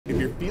If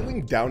you're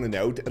feeling down and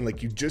out and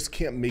like you just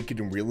can't make it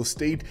in real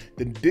estate,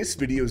 then this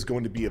video is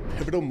going to be a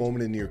pivotal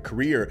moment in your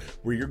career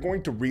where you're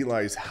going to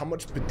realize how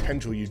much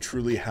potential you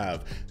truly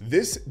have.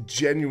 This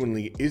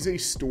genuinely is a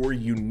story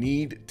you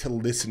need to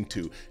listen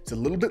to. It's a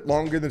little bit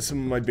longer than some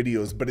of my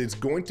videos, but it's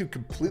going to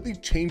completely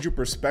change your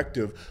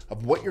perspective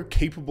of what you're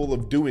capable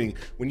of doing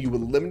when you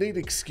eliminate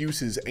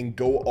excuses and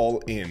go all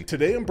in.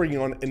 Today, I'm bringing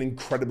on an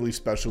incredibly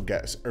special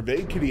guest,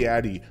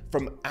 Herve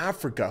from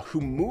Africa,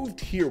 who moved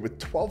here with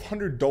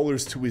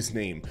 $1,200 to his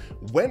name,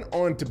 went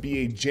on to be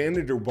a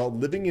janitor while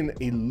living in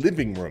a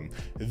living room,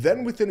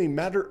 then within a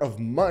matter of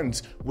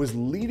months was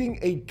leading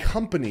a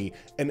company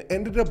and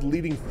ended up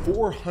leading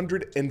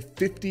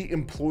 450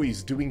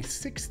 employees doing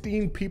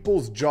 16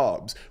 people's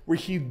jobs, where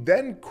he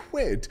then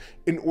quit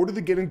in order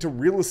to get into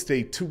real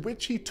estate, to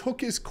which he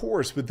took his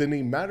course within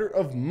a matter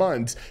of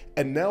months,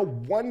 and now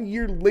 1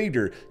 year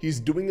later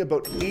he's doing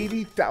about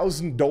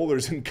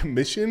 $80,000 in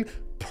commission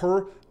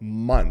per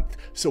month.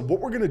 So what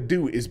we're gonna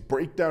do is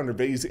break down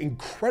Herve's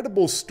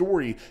incredible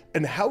story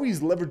and how he's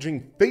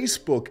leveraging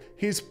Facebook,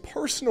 his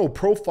personal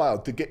profile,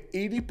 to get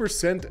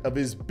 80% of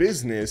his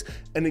business,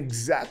 and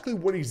exactly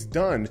what he's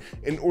done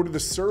in order to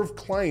serve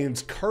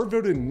clients, carve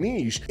out a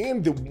niche,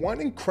 and the one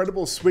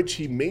incredible switch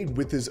he made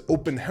with his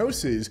open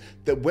houses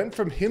that went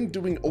from him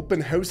doing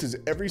open houses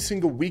every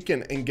single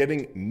weekend and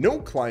getting no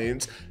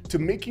clients to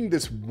making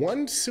this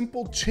one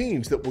simple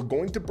change that we're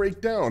going to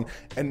break down,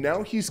 and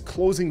now he's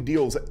closing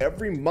deals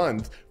every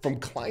month from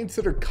clients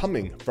that are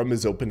coming from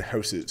his open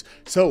houses.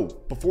 So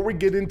before we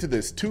get into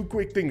this, two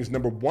quick things.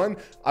 Number one,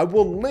 I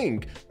will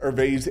link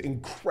Herve's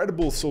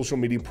incredible social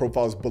media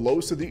profiles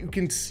below so that you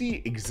can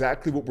see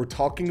exactly what we're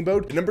talking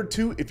about. And number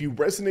two, if you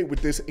resonate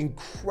with this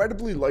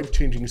incredibly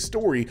life-changing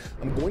story,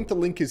 I'm going to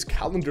link his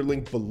calendar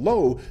link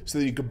below so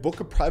that you can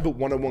book a private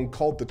one-on-one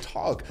call to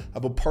talk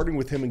about partnering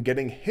with him and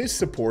getting his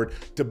support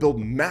to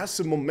build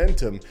massive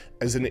momentum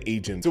as an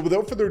agent. So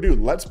without further ado,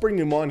 let's bring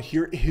him on.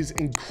 Hear his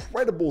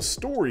incredible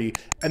story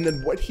and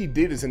then what he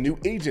did as a new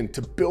agent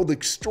to build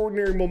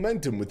extraordinary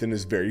momentum within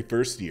his very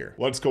first year.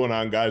 What's going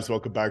on, guys?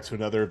 Welcome back to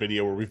another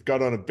video where we've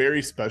got on a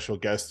very special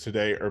guest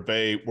today,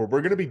 Herve, where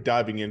we're going to be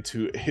diving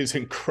into his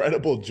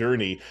incredible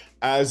journey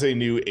as a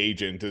new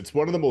agent. It's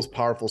one of the most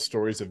powerful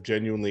stories I've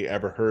genuinely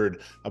ever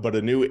heard about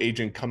a new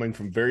agent coming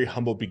from very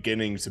humble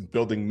beginnings and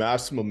building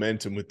massive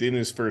momentum within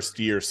his first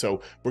year.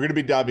 So we're going to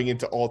be diving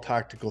into all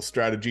tactical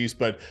strategies,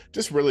 but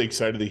just really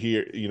excited to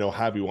hear,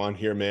 have you on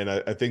here, man.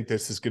 I think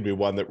this is going to be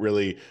one that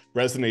really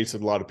resonates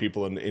with a lot of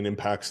people and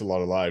impacts a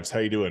lot of lives. How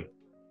you doing?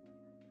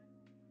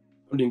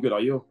 I'm doing good. Are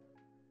you?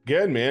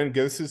 Good, man.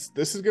 This is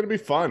going to be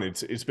fun.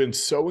 It's been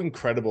so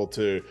incredible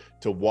to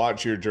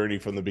watch your journey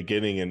from the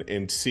beginning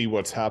and see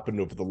what's happened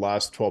over the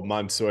last 12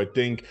 months. So I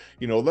think,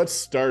 let's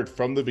start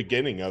from the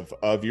beginning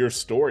of your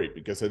story,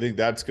 because I think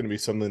that's going to be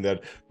something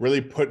that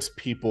really puts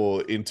people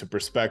into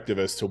perspective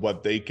as to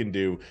what they can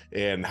do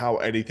and how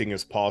anything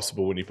is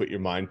possible when you put your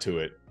mind to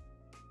it.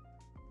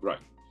 Right.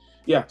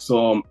 Yeah.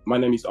 So my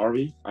name is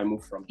Herve. I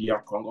moved from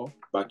DR Congo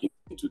back in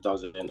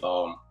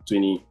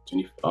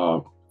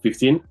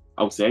 2015.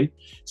 I would say.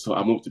 So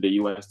I moved to the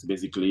US to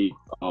basically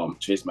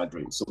chase my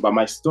dream. So, but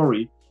my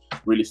story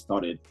really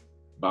started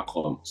back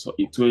home. So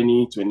in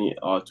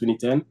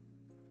 2010,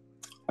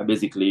 I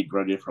basically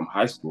graduated from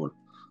high school,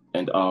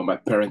 and my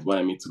parents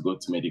wanted me to go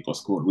to medical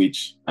school,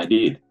 which I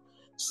did.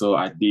 So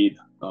I did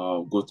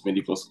go to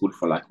medical school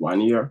for like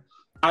 1 year.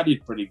 I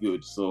did pretty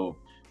good. So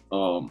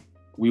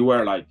we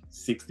were like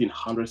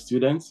 1,600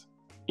 students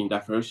in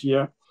that first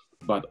year,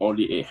 but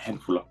only a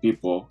handful of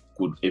people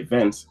could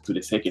advance to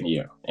the second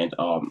year. And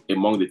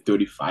among the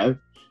 35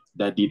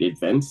 that did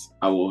advance,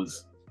 I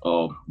was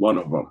one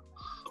of them.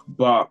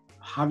 But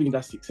having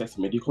that success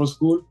in medical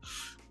school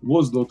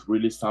was not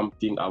really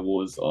something I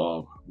was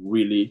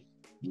really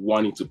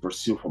wanting to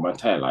pursue for my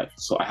entire life.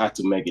 So I had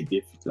to make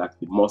the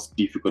most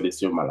difficult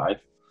decision of my life,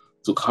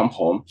 to come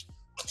home,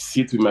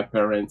 sit with my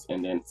parents,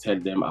 and then tell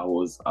them I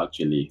was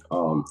actually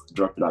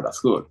dropping out of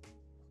school.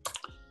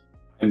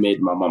 I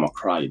made my mama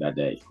cry that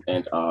day,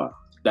 and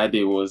that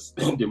day was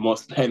the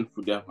most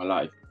painful day of my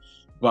life.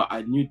 But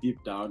I knew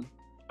deep down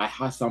I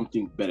had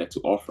something better to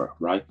offer,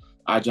 right?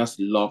 I just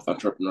loved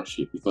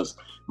entrepreneurship because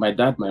my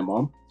dad, my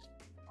mom,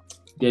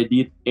 they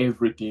did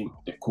everything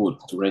they could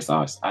to raise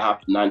us. I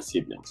have 9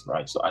 siblings,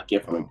 right? So I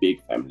came from a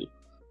big family.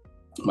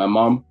 My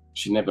mom,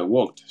 she never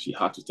worked. She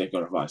had to take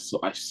care of us. So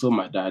I saw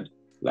my dad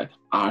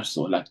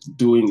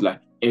doing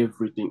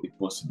everything he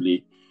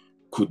possibly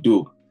could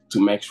do to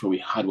make sure we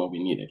had what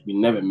we needed. We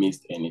never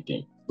missed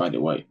anything, by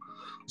the way.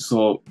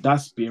 So that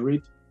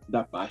spirit,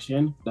 that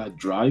passion, that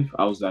drive,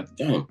 I was like,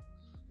 damn,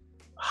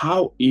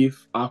 how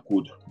if I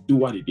could do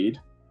what he did,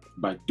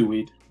 but do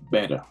it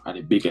better at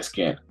a bigger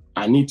scale?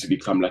 I need to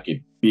become like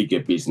a bigger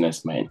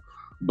businessman.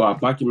 But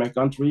back in my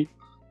country,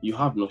 you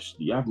have no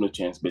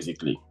chance,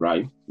 basically,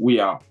 right? We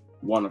are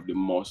one of the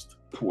most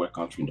poor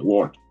countries in the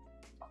world.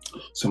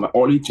 So my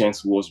only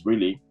chance was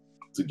really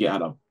to get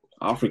out of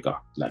Africa,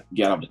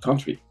 get out of the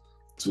country,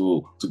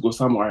 to go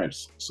somewhere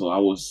else. So I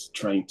was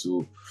trying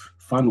to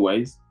find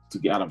ways to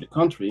get out of the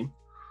country.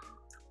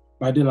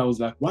 But then I was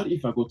like, what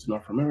if I go to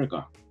North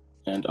America?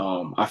 And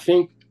I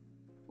think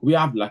we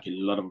have like a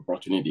lot of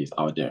opportunities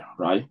out there,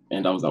 right?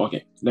 And I was like,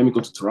 okay, let me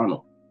go to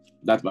Toronto.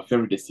 That's my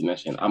favorite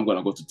destination. I'm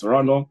gonna go to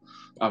Toronto.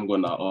 I'm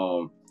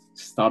gonna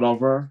start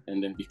over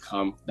and then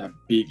become that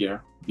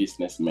bigger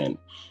businessman.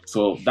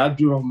 So that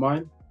dream of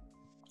mine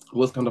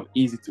was kind of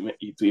easy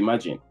to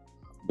imagine,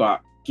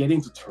 but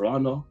getting to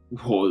Toronto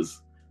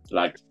was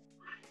like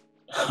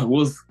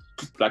close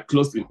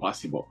to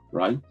impossible,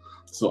 right?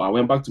 So I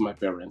went back to my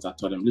parents. I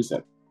told them,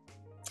 listen,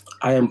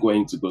 I am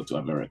going to go to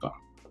America.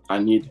 I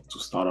need to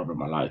start over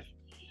my life.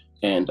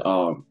 And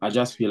I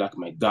just feel like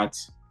my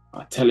guts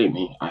are telling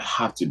me I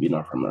have to be in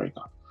North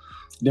America.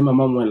 Then my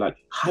mom went like,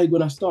 how are you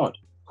gonna start?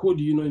 Who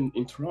do you know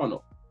in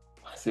Toronto?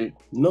 I said,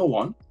 no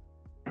one,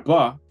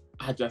 but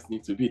I just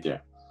need to be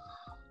there.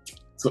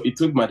 So it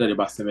took my dad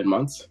about 7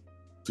 months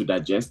to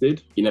digest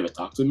it. He never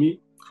talked to me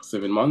for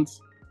 7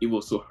 months. It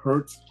was so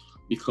hurt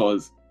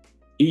because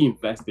he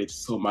invested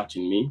so much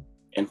in me.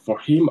 And for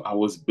him, I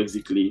was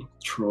basically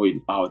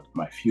throwing out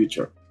my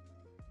future.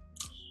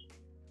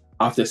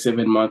 After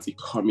 7 months, he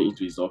called me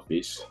into his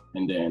office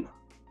and then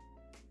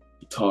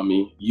he told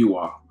me, you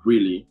are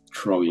really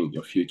throwing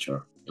your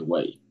future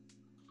away.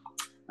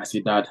 I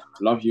said, Dad, I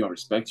love you, I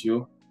respect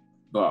you,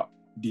 but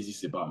this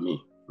is about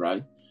me,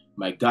 right?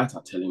 My guts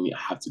are telling me I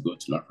have to go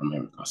to North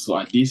America. So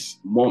at this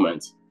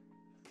moment,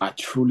 I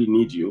truly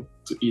need you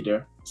to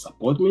either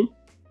support me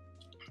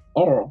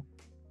or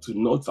to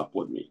not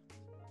support me.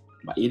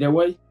 But either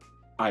way,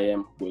 I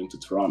am going to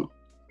Toronto.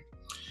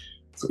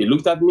 So he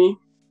looked at me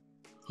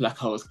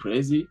like I was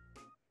crazy.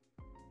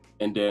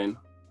 And then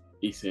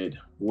he said,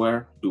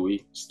 where do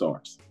we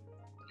start?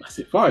 I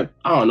said, fine,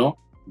 I don't know,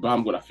 but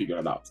I'm gonna figure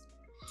it out.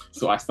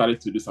 So I started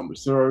to do some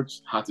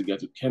research, how to get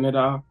to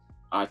Canada,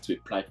 I had to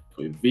apply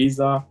for a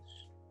visa,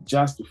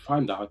 just to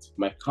find out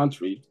my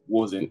country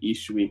wasn't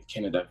issuing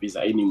Canada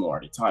visa anymore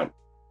at the time.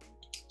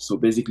 So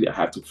basically I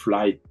had to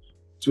fly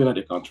to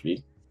another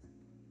country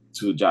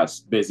to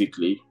just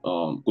basically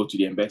go to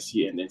the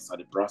embassy and then start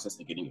the process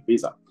of getting a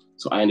visa.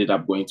 So I ended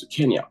up going to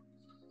Kenya.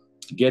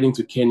 Getting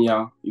to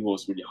Kenya, it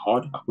was really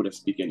hard. I couldn't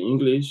speak any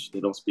English. They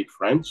don't speak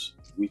French,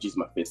 which is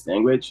my first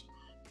language.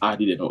 I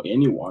didn't know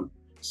anyone.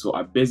 So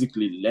I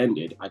basically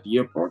landed at the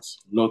airport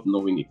not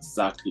knowing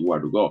exactly where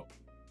to go.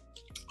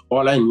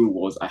 All I knew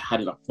was I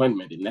had an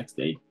appointment the next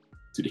day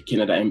to the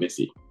Canada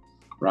embassy,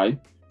 right?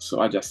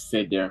 So I just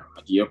sat there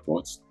at the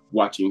airport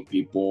watching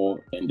people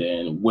and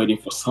then waiting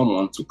for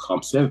someone to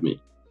come save me.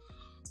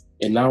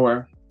 An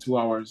hour, 2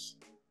 hours,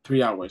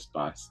 3 hours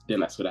passed.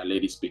 Then I saw that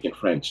lady speaking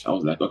French. I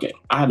was like, okay,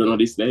 I don't know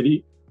this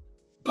lady,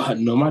 but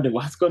no matter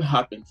what's going to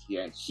happen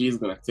here, she's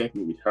going to take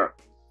me with her.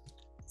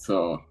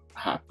 So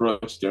I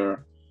approached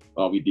her,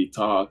 we did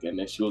talk, and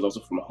then she was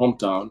also from my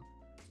hometown,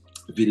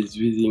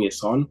 visiting a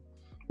son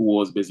who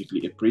was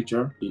basically a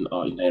preacher in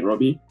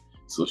Nairobi.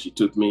 So she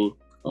took me,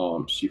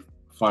 she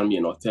found me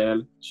an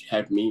hotel, she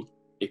helped me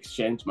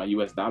exchange my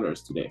US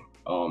dollars today,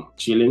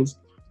 shillings,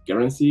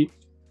 currency.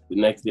 The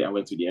next day I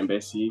went to the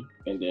embassy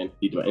and then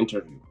did my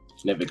interview.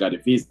 Never got a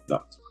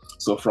visa.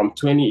 So from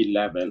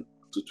 2011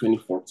 to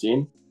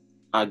 2014,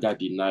 I got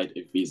denied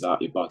a visa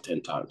about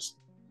 10 times.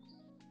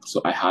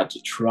 So I had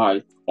to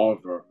try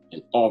over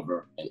and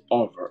over and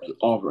over and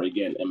over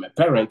again. And my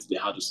parents, they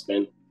had to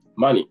spend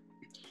money.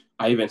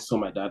 I even saw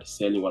my dad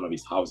selling one of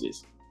his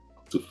houses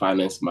to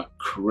finance my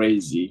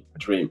crazy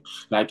dream.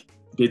 Like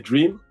the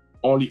dream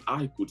only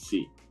I could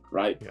see,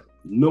 right? Yeah.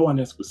 No one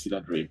else could see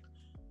that dream.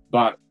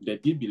 But they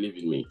did believe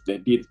in me. They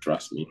did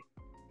trust me.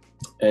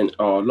 And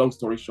long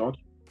story short,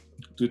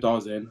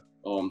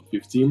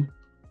 2015,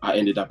 I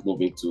ended up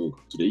moving to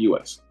the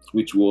US,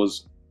 which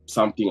was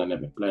something I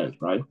never planned,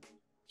 right?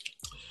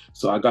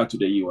 So I got to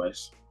the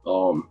US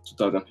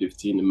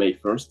 2015, May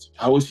 1st.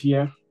 I was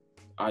here.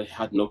 I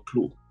had no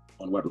clue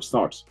on where to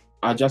start.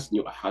 I just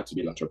knew I had to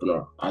be an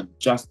entrepreneur. I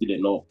just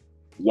didn't know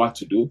what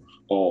to do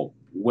or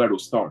where to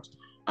start.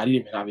 I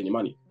didn't even have any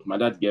money. My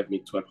dad gave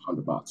me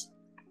 $1,200.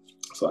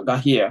 So I got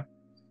here,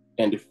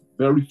 and the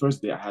very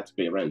first day I had to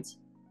pay rent,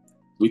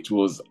 which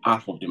was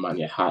half of the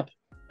money I had.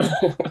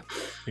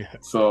 Yeah.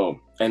 So,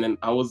 and then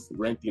I was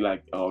renting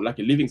like a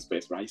living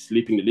space, right?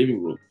 Sleeping in the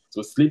living room.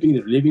 So sleeping in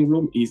the living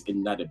room is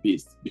another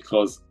beast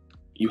because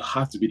you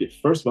have to be the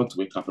first one to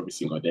wake up every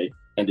single day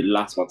and the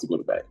last one to go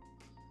to bed.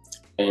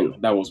 And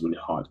that was really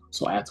hard.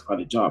 So I had to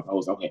find a job. I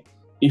was like, okay,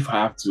 if I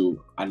have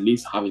to at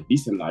least have a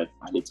decent life,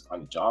 I need to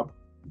find a job,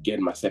 get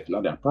myself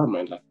another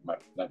apartment,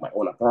 like my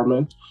own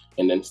apartment,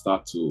 and then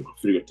start to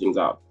figure things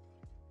out.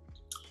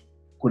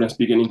 Couldn't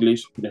speak in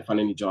English, couldn't find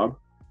any job.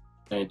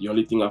 And the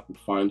only thing I could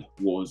find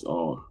was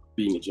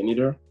being a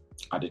janitor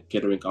at a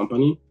catering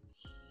company,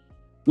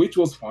 which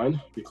was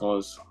fine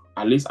because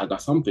at least I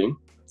got something.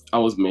 I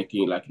was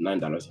making like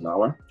 $9 an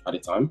hour at the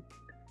time,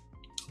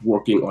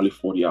 working only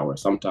 40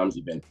 hours, sometimes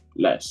even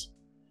less.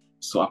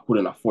 So I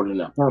couldn't afford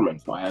an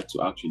apartment. So I had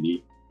to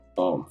actually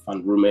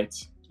find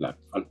roommates, like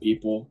find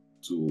people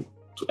to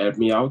help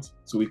me out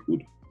so we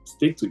could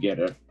stick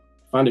together,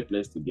 find a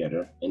place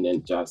together, and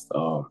then just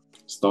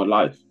start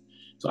life.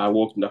 So I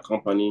worked in that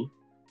company.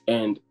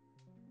 And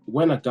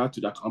when I got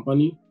to that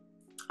company,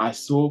 I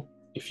saw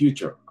a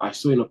future. I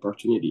saw an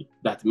opportunity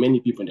that many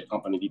people in the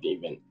company didn't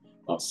even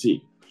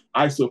see.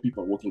 I saw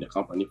people working in the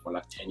company for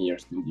like 10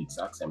 years doing the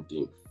exact same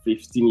thing,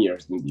 15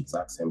 years doing the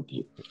exact same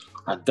thing.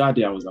 I got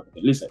there, I was like,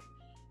 okay, listen,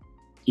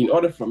 in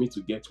order for me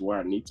to get to where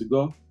I need to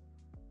go,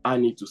 I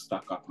need to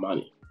stack up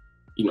money.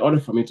 In order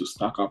for me to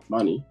stack up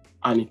money,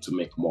 I need to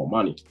make more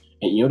money.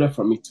 And in order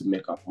for me to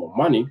make up more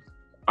money,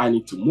 I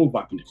need to move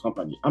up in the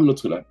company. I'm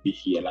not gonna be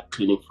here like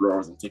cleaning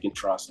floors and taking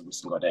trash every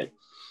single day.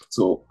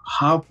 So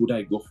how could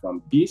I go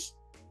from this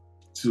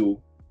to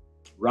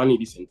running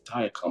this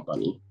entire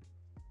company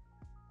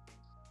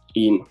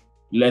in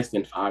less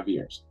than 5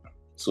 years?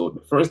 So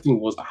the first thing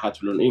was I had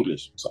to learn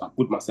English. So I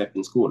put myself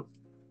in school,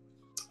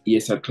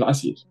 ESL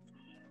classes.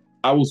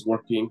 I was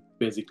working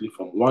basically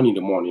from 1 in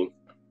the morning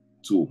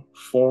to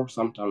 4,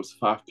 sometimes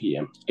 5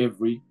 p.m.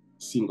 every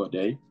single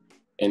day.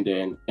 And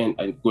then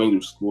and going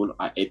to school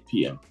at 8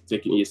 p.m.,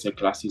 taking ESL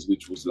classes,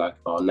 which was like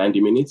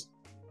 90 minutes.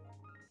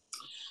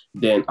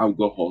 Then I would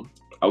go home,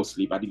 I would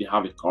sleep. I didn't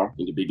have a car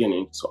in the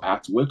beginning, so I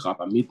had to wake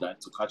up at midnight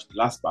to catch the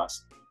last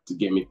bus to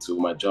get me to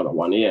my job at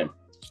 1 a.m.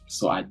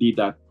 So I did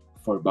that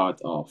for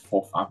about 4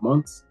 or 5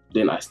 months.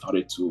 Then I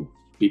started to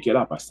pick it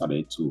up. I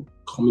started to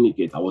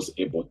communicate. I was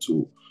able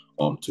to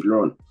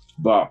learn.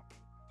 But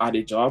at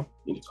a job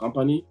in the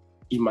company,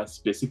 in my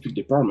specific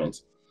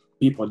department,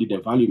 people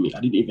didn't value me. I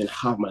didn't even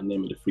have my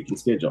name in the freaking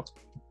schedule.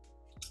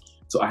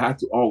 So I had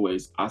to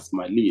always ask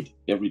my lead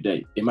every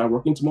day, am I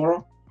working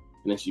tomorrow?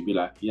 And then she'd be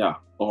like, yeah.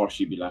 Or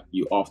she'd be like,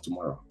 you off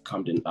tomorrow,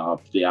 come the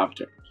day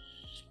after.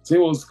 So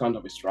it was kind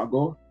of a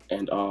struggle.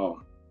 And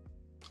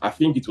I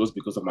think it was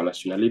because of my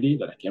nationality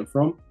that I came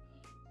from.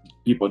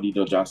 People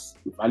didn't just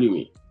value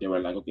me. They were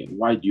like, okay,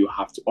 why do you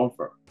have to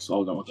offer? So I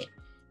was like, okay,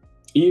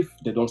 if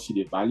they don't see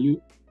the value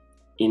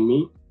in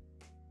me,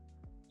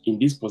 in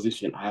this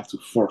position, I have to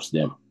force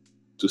them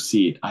to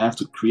see it. I have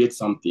to create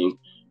something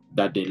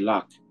that they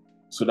lack.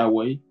 So that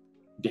way,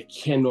 they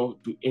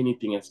cannot do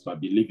anything else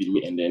but believe in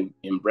me and then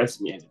embrace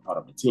me as a part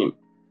of the team.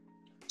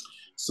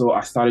 So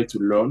I started to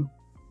learn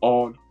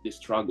all the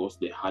struggles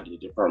they had in the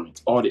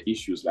department, all the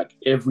issues. Like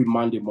every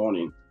Monday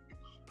morning,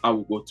 I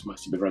would go to my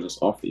supervisor's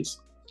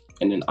office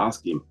and then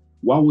ask him,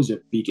 what was your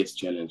biggest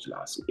challenge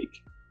last week?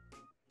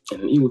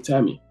 And then he would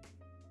tell me.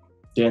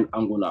 Then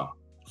I'm gonna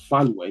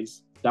find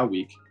ways that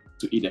week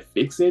to either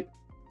fix it,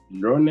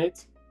 learn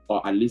it,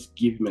 or at least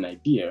give him an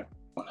idea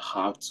on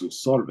how to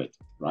solve it,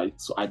 right?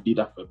 So I did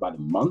that for about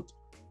a month.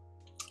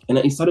 And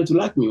then he started to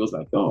like me. He was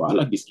like, oh, I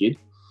like this kid.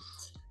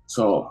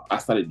 So I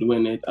started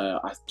doing it.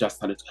 I just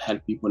started to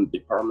help people in the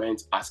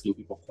department, asking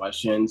people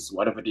questions,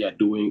 whatever they are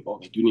doing.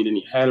 Okay, do you need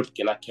any help?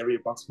 Can I carry a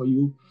box for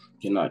you?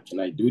 Can I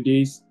do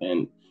this?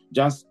 And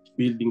just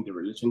building the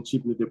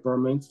relationship in the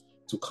department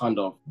to kind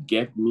of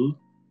get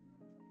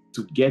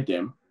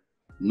them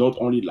not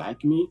only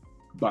like me,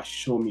 but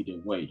show me the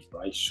way,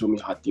 right? Show me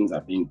how things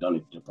are being done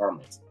in the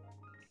department.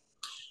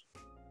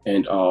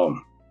 And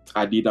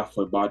I did that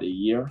for about a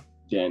year.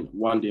 Then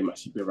one day my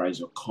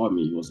supervisor called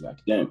me. He was like,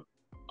 damn,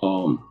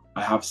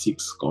 I have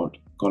 6 call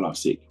out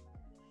sick.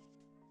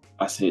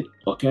 I said,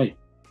 okay,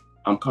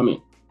 I'm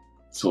coming.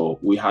 So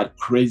we had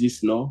crazy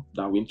snow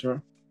that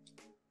winter.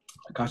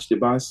 I catch the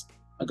bus.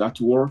 I got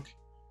to work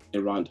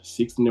around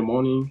 6 in the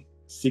morning.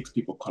 6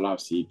 people call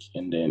out sick.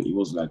 And then he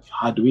was like,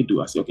 how do we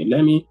do? I said, okay,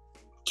 let me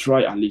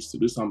try at least to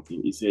do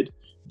something. He said,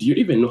 do you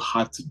even know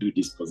how to do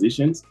these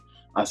positions?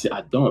 I said,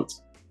 I don't.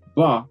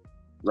 But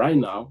right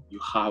now you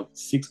have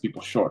 6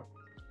 people short.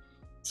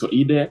 So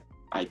either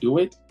I do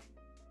it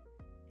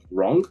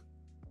wrong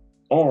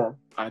or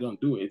I don't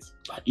do it.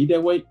 But either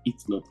way,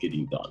 it's not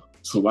getting done.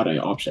 So what are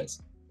your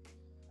options?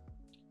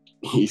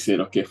 He said,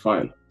 okay,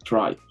 fine,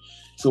 try.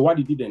 So what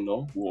he didn't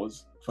know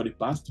was for the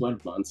past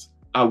 12 months,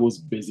 I was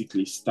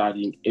basically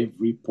studying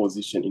every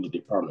position in the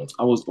department.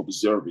 I was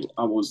observing,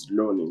 I was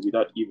learning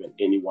without even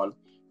anyone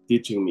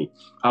teaching me.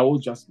 I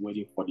was just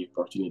waiting for the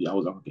opportunity. I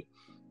was like, okay,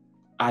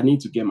 I need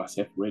to get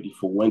myself ready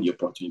for when the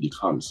opportunity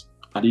comes.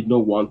 I did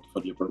not want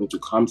for the opportunity to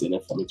come and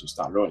then for me to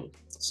start learning.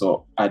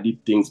 So I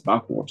did things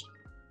backwards.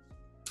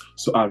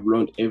 So I've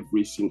learned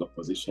every single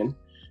position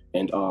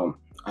and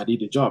I did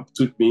the job. It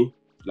took me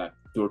like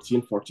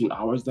 13, 14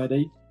 hours that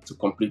day to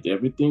complete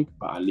everything,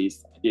 but at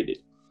least I did it.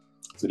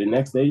 So the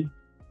next day,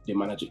 the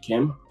manager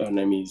came. Her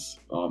name is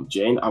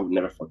Jane. I would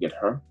never forget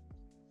her.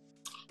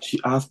 She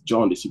asked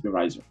John, the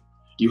supervisor,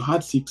 you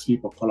had 6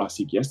 people call out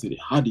sick yesterday.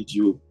 How did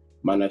you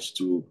manage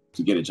to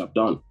get a job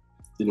done?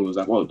 Then he was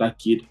like, well, that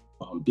kid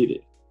did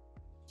it.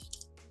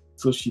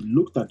 So she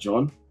looked at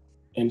John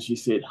and she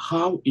said,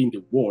 how in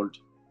the world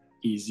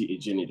is he a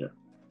janitor?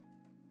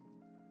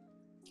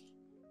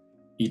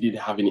 He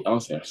didn't have any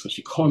answer. So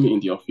she called me in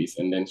the office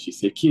and then she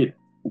said, kid,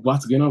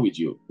 what's going on with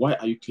you? Why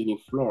are you cleaning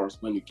floors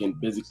when you can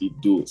basically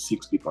do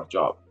 6 people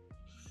job?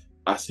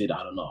 I said,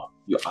 I don't know.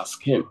 You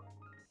ask him.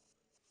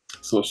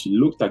 So she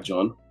looked at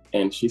John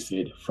and she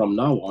said, from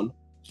now on,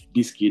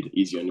 this kid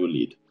is your new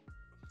lead.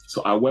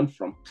 So I went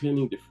from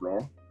cleaning the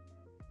floor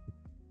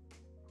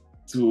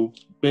to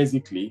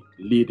basically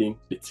leading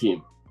the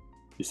team.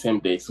 the same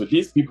day. So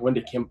these people, when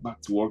they came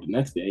back to work the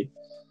next day,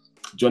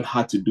 John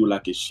had to do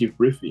like a shift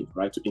briefing,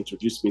 right, to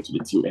introduce me to the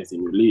team as a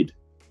new lead.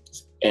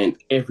 And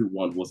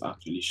everyone was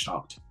actually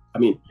shocked. I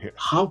mean,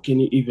 how can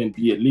he even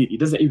be a lead? He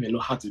doesn't even know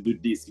how to do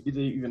this. He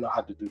didn't even know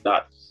how to do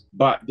that.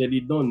 But they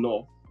did not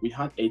know we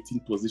had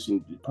 18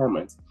 position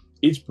departments.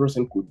 Each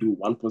person could do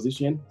one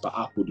position, but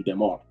I could do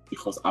them all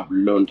because I've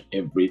learned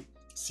every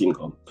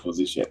single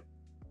position.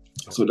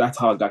 So that's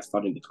how I got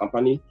started in the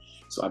company.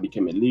 So I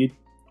became a lead.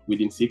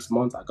 Within 6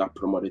 months, I got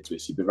promoted to a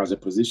supervisor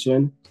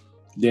position.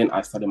 Then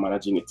I started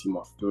managing a team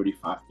of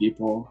 35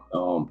 people.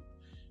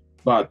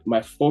 But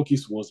my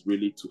focus was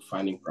really to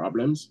finding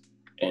problems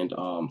and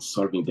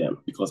solving them,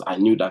 because I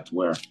knew that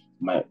where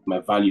my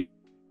value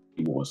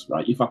was,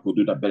 right? If I could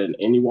do that better than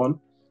anyone,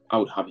 I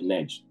would have an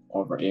edge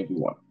over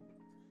everyone.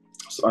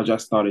 So I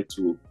just started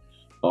to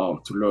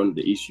learn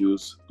the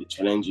issues, the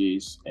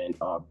challenges, and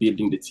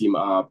building the team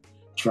up,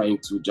 trying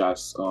to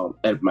just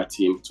help my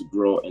team to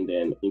grow and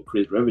then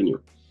increase revenue.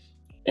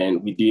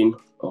 And within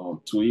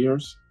 2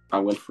 years, I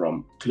went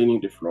from cleaning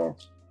the floor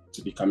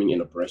to becoming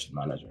an operation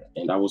manager.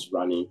 And I was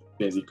running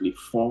basically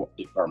 4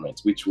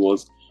 departments, which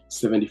was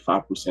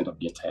 75% of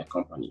the entire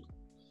company.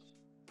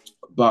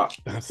 But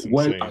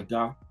when I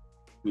got,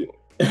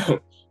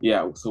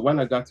 so when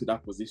I got to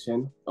that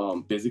position,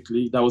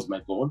 basically that was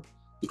my goal,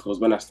 because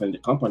when I started the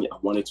company, I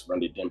wanted to run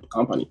the damn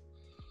company.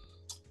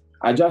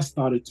 I just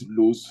started to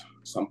lose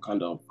some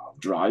kind of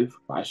drive,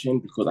 passion,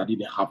 because I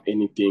didn't have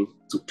anything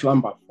to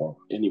climb up for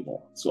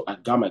anymore. So I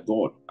got my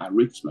goal, I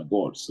reached my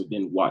goal. So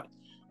then what?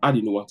 I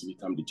didn't want to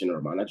become the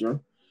general manager.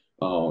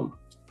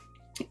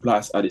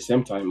 Plus, at the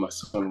same time, my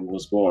son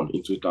was born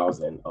in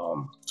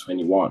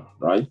 2021,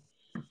 right?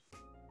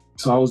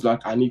 So I was like,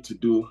 I need to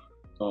do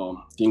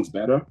things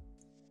better.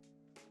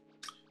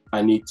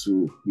 I need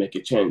to make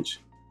a change.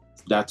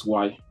 That's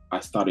why I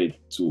started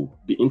to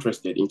be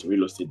interested into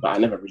real estate, but I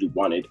never really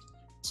wanted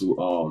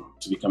to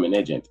become an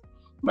agent.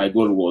 My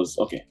goal was,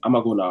 okay, I'm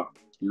gonna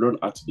learn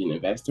how to be an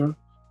investor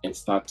and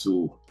start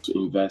to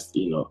invest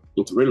into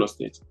real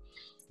estate.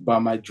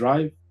 But my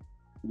drive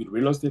with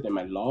real estate and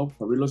my love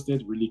for real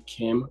estate really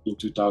came in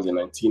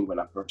 2019 when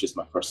I purchased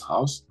my first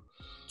house.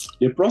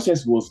 The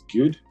process was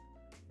good,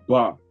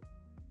 but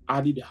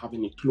I didn't have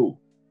any clue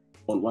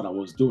on what I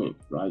was doing,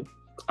 right?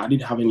 I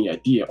didn't have any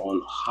idea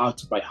on how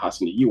to buy a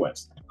house in the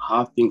US,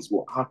 how things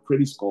work, how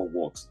credit score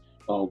works,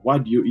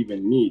 what do you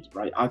even need,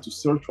 right? How to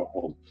search for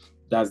home.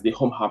 Does the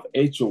home have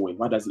HOA?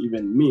 What does it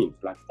even mean?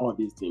 Like all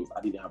these things,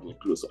 I didn't have any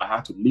clue. So I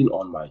had to lean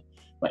on my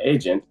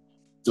agent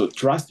to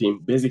trust him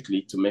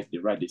basically to make the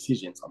right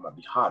decisions on my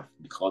behalf,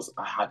 because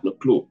I had no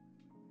clue.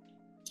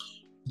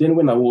 Then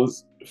when I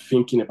was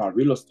thinking about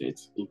real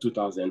estate in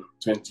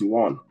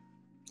 2021,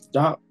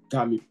 that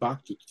got me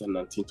back to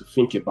 2019 to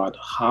think about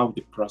how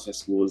the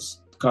process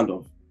was kind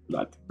of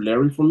like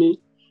blurry for me.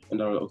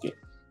 And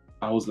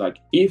I was like,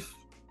 if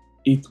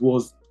it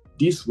was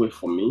this way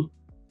for me,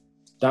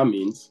 that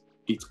means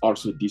it's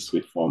also this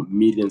way for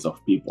millions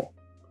of people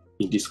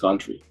in this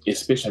country,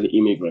 especially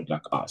immigrants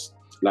like us.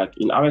 Like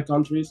in other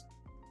countries,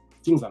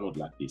 things are not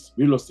like this.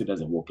 Real estate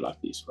doesn't work like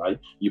this, right?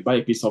 You buy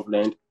a piece of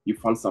land, you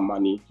fund some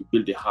money, you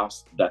build a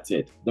house, that's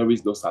it. There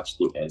is no such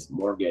thing as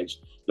mortgage.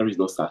 There is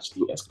no such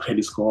thing as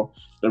credit score.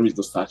 There is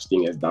no such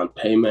thing as down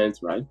payment,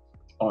 right?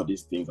 All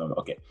these things are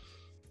okay.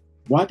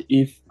 What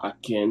if I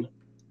can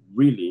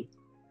really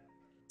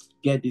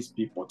get these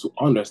people to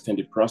understand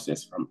the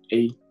process from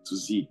A to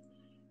Z,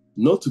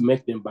 not to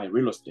make them buy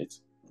real estate,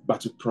 but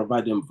to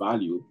provide them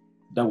value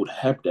that would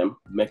help them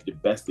make the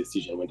best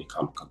decision when the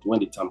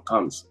time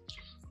comes,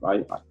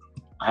 right?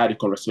 I had a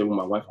conversation with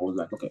my wife. I was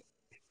like, okay,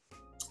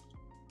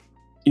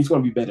 it's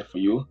going to be better for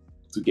you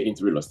to get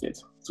into real estate,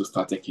 to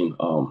start taking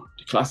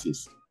the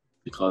classes,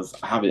 because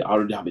I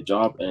already have a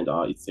job and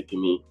it's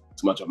taking me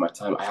too much of my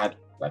time. I had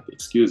like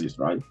excuses,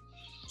 right?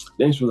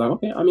 Then she was like,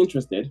 okay, I'm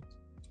interested.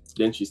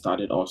 Then she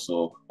started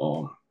also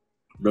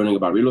learning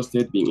about real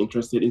estate, being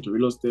interested into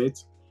real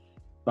estate.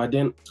 But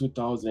then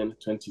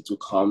 2022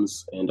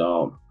 comes and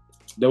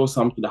there was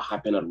something that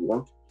happened at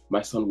work.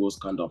 My son was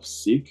kind of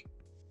sick.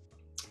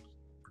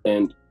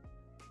 And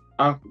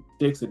I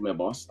texted my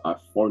boss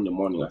at 4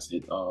 a.m. I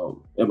said,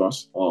 hey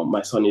boss,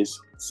 my son is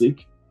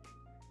sick.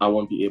 I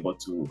won't be able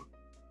to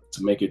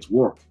make it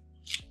work.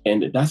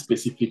 And that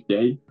specific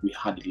day, we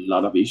had a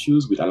lot of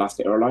issues with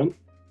Alaska Airlines.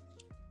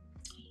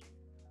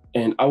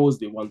 And I was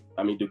the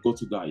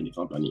go-to guy in the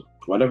company.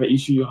 Whatever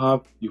issue you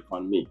have, you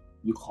find me.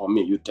 You call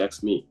me, you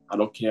text me. I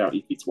don't care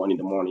if it's 1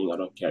 a.m. I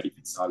don't care if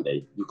it's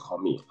Sunday. You call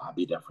me, I'll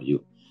be there for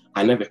you.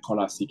 I never called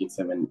out sick in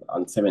 7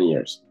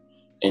 years.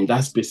 And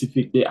that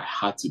specific day, I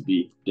had to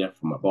be there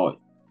for my boy.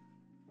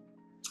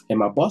 And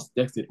my boss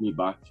texted me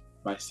back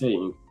by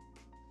saying,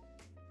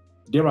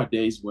 there are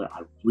days where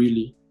I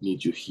really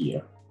need you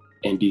here.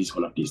 And this is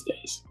one of these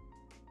days,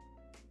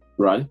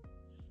 right?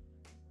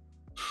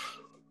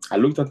 I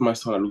looked at my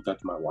son, I looked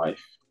at my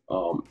wife.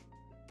 I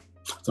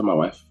told my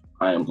wife,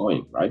 I am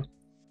going, right?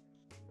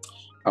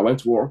 I went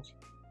to work.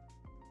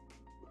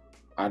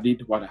 I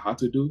did what I had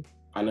to do.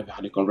 I never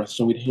had a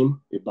conversation with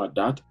him about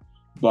that.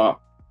 But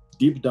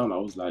deep down, I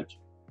was like,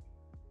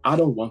 I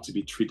don't want to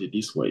be treated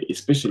this way,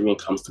 especially when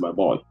it comes to my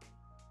boy.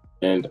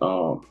 And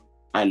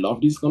I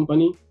love this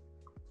company.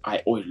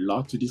 I owe a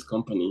lot to this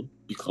company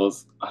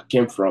because I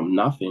came from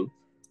nothing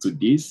to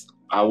this.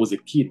 I was a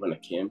kid when I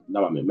came,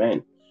 now I'm a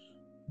man.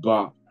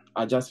 But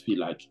I just feel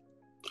like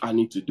I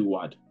need to do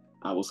what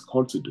I was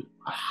called to do.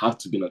 I have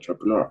to be an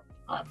entrepreneur.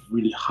 I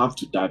really have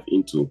to dive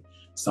into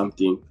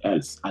something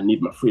else. I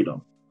need my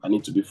freedom. I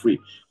need to be free.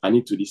 I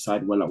need to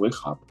decide when I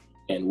wake up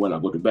and when I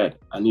go to bed.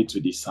 I need to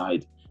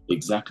decide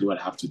exactly what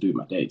I have to do in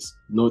my days.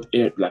 Not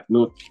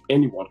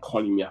anyone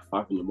calling me at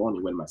 5 in the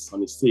morning when my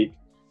son is sick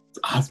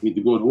to ask me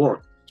to go to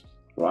work,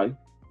 right?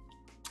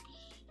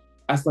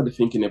 I started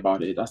thinking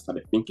about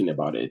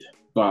it.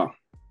 But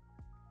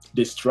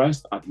the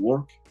stress at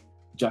work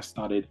just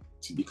started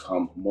to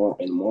become more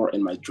and more,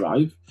 and my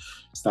drive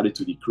started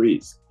to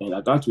decrease. And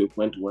I got to a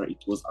point where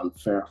it was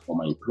unfair for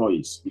my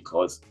employees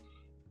because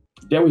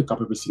they wake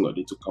up every single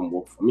day to come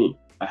work for me.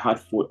 I had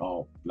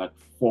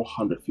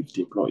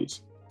 450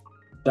 employees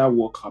that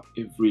woke up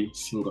every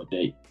single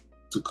day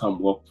to come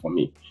work for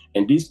me.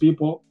 And these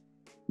people,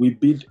 we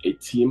built a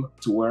team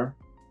to a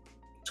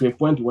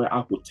point where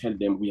I could tell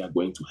them we are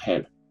going to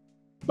hell,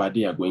 but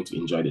they are going to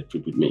enjoy the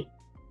trip with me.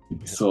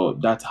 So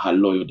that's how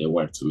loyal they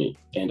were to me.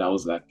 And I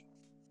was like,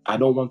 I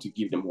don't want to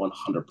give them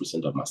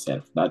 100% of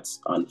myself. That's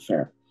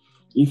unfair.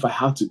 If I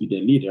have to be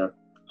the leader,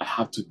 I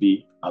have to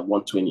be at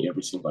 120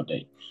 every single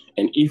day.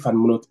 And if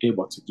I'm not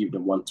able to give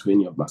them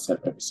 120 of myself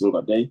every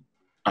single day,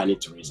 I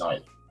need to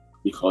resign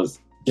because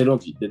they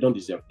don't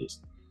deserve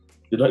this.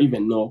 They don't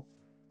even know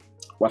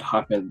what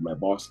happened with my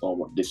boss or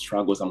what the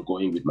struggles I'm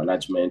going with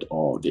management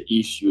or the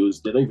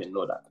issues. They don't even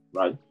know that,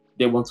 right?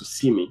 They want to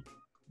see me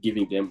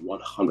giving them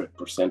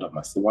 100% of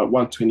myself,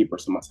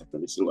 120% myself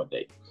every single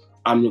day.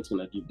 I'm not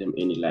gonna give them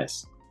any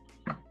less.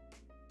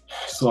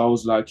 So I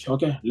was like,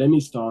 okay, let me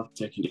start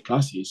taking the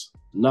classes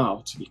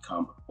now to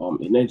become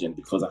an agent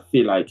because I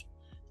feel like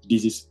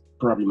this is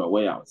probably my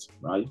way out,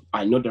 right?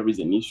 I know there is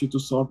an issue to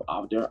solve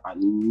out there. I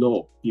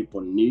know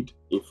people need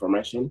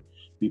information.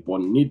 People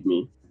need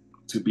me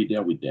to be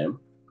there with them.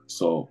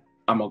 So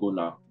I'm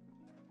gonna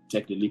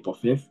take the leap of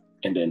faith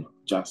and then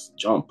just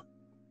jump.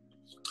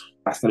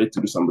 I started to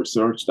do some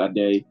research that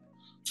day,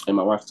 and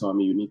my wife told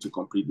me you need to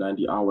complete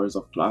 90 hours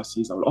of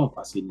classes.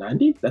 I said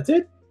 90? That's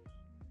it?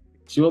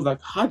 She was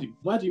like,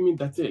 what do you mean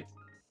that's it?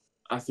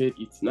 I said,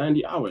 it's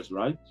 90 hours,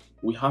 right?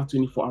 We have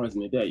 24 hours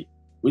in a day,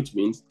 which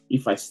means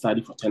if I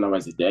study for 10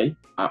 hours a day,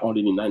 I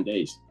only need 9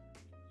 days.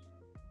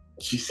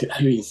 She said,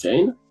 are you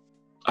insane?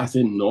 I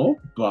said, no,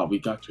 but we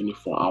got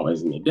 24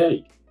 hours in a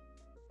day.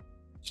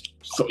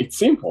 So it's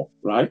simple,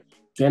 right?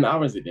 10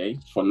 hours a day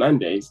for 9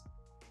 days,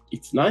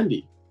 it's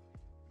 90.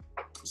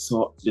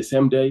 So the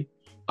same day,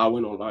 I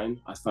went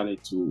online. I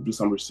started to do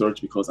some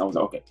research because I was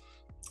like, okay,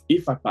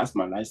 if I pass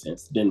my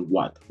license, then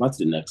what? What's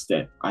the next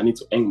step? I need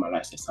to hang my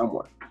license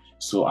somewhere.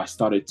 So I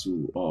started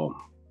to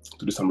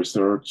do some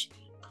research.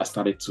 I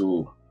started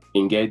to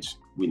engage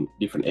with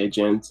different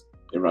agents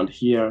around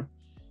here,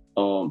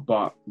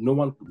 but no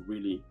one could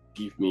really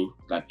give me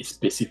like a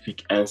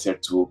specific answer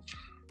to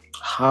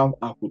how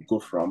I could go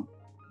from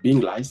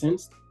being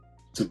licensed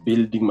to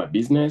building my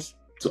business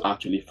to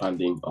actually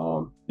finding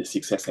the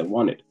success I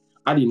wanted.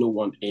 I did not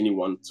want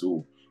anyone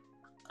to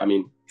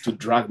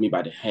drag me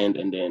by the hand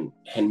and then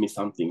hand me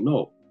something.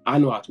 No, I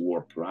know how to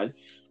work, right?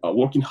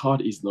 Working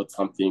hard is not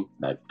something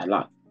that I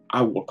like.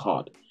 I work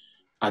hard.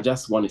 I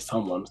just wanted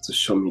someone to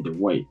show me the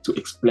way, to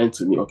explain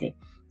to me, okay,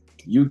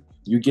 you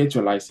get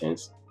your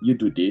license, you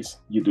do this,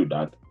 you do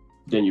that,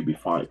 then you'll be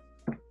fine.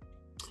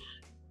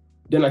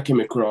 Then I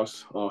came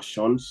across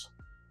Sean's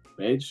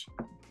page.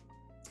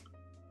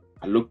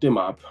 I looked him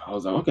up. I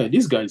was like, okay,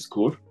 this guy is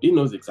cool. He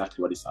knows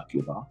exactly what he's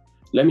talking about.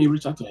 Let me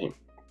reach out to him.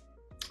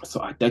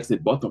 So I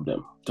texted both of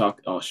them,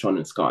 Sean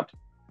and Scott.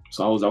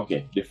 So I was like,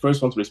 okay, the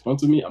first one to respond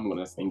to me, I'm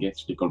going to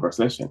engage the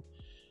conversation.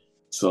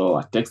 So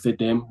I texted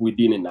them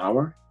within an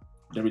hour.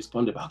 They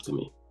responded back to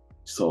me.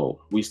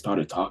 So we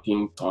started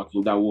talking.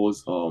 That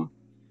was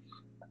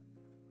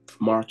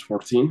March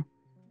 14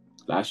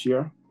 last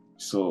year.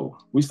 So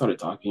we started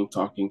talking.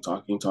 I was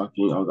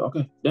like,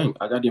 okay, dang,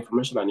 I got the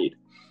information I need.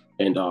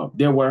 And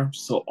they were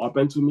so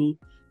open to me.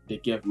 They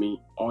gave me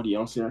all the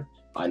answer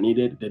I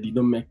needed. They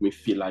didn't make me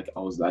feel like I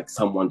was like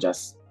someone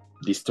just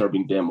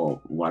disturbing them or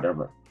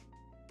whatever.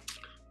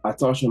 I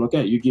told Sean,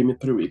 okay, you give me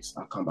 3 weeks.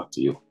 I'll come back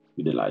to you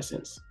with the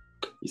license.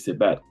 He said,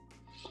 bad.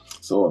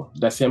 So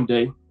that same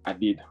day, I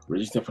did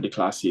register for the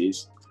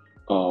classes.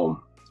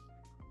 Called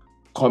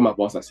my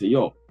boss. I said,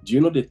 yo, do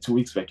you know the 2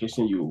 weeks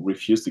vacation you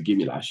refused to give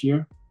me last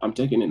year? I'm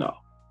taking it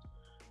now.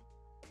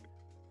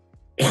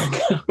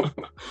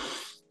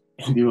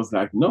 And he was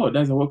like, no, it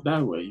doesn't work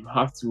that way. You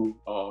have to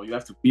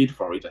bid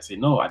for it. I said,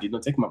 no, I did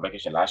not take my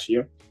vacation last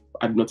year.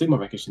 I did not take my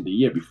vacation the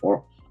year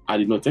before. I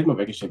did not take my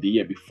vacation the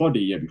year before.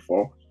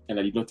 And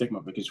I did not take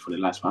my vacation for the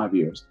last 5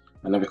 years.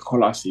 And I'm a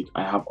caller sick.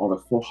 I have over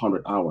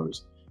 400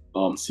 hours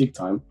sick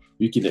time.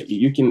 You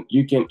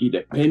can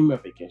either pay me my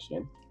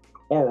vacation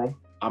or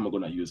I'm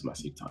gonna use my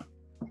sick time.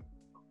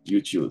 You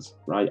choose,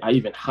 right? I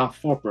even have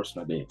 4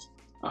 personal days.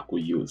 I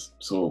could use.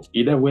 So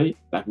either way,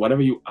 like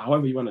however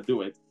you want to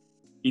do it,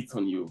 it's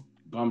on you.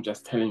 But I'm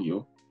just telling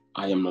you,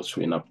 I am not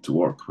showing up to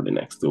work for the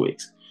next 2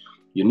 weeks.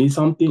 You need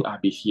something, I'll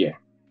be here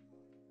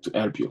to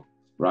help you,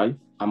 right?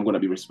 I'm going to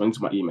be responding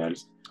to my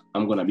emails.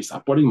 I'm going to be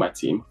supporting my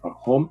team from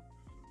home.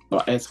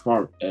 But as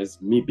far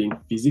as me being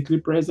physically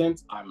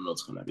present, I'm not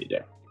going to be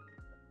there.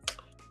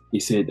 He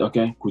said,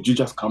 okay, could you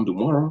just come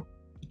tomorrow?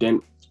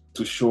 Then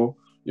to show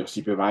your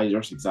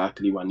supervisors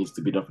exactly what needs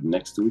to be done for the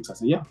next 2 weeks. I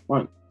said, yeah,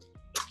 fine.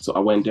 So I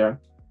went there.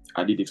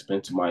 I did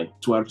explain to my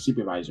 12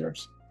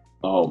 supervisors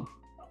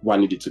what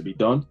needed to be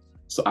done.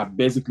 So I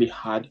basically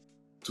had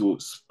to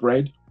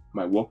spread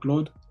my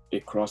workload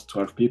across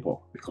 12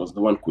 people because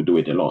no one could do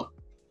it alone.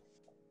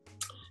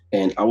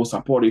 And I was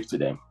supportive to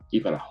them,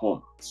 even at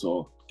home.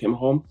 So came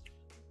home,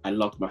 I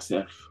locked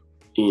myself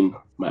in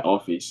my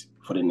office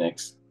for the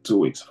next 2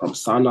 weeks, from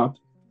sun up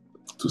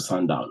to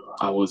sundown.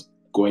 I was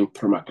going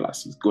through my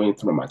classes, going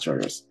through my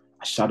materials.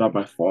 I shut up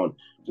my phone.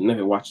 I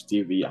never watched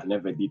TV. I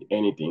never did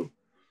anything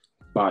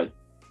by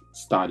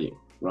studying,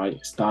 right?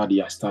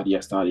 I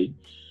studied.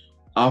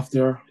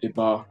 After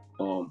about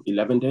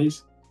 11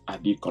 days, I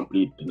did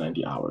complete the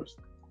 90 hours.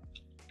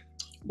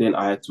 Then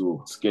I had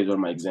to schedule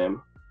my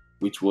exam,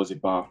 which was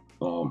about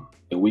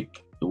a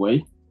week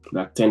away,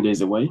 like 10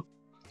 days away.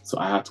 So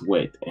I had to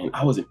wait. And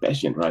I was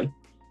impatient, right?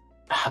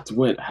 I had to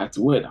wait.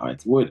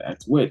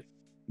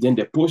 Then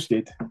they pushed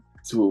it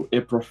to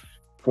April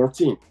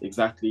 14th,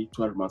 exactly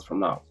 12 months from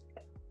now.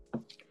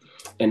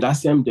 And that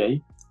same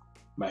day,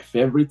 my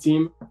favorite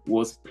team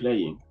was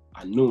playing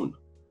at noon.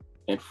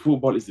 And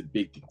football is a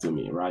big thing to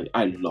me, right?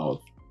 I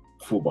love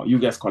football. You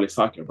guys call it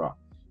soccer, but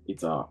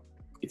it's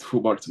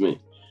football to me.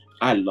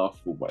 I love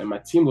football. And my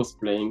team was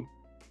playing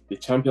the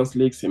Champions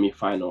League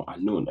semi-final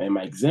at noon. And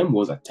my exam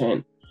was at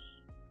 10.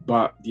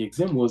 But the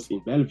exam was in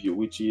Bellevue,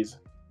 which is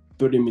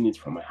 30 minutes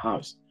from my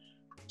house.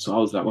 So I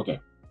was like, okay,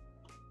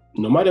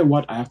 no matter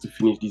what, I have to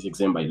finish this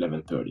exam by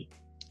 11:30.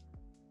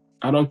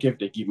 I don't care if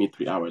they give me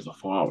 3 hours or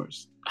 4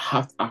 hours.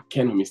 I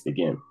cannot miss the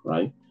game,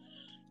 right?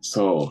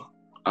 So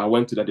I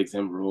went to that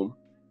exam room.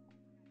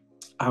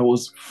 I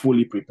was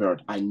fully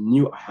prepared. I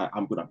knew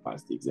I'm going to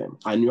pass the exam.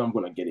 I knew I'm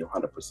going to get it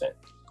 100%.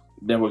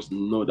 There was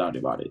no doubt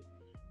about it.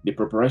 The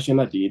preparation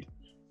I did,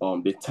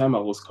 the time I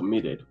was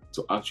committed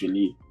to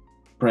actually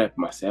prep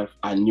myself,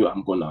 I knew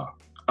I'm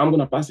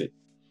gonna pass it.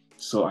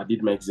 So I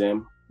did my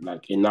exam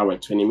like an hour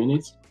and 20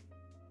 minutes.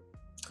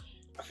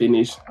 I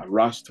finished. I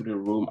rushed to the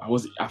room. I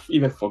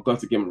even forgot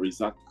to get my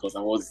result because I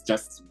was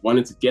just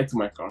wanting to get to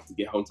my car to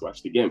get home to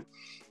watch the game.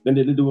 Then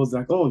the lady was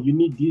like, "Oh, you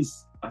need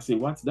this." I said,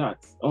 "What's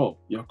that?" "Oh,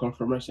 your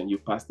confirmation. You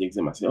passed the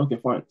exam." I said, "Okay,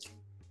 fine."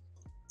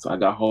 So I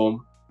got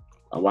home.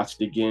 I watched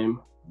the game.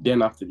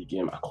 Then after the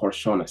game, I called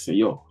Sean. I said,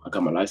 "Yo, I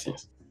got my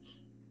license."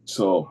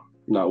 So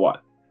now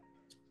what?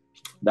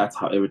 That's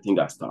how everything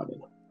got started.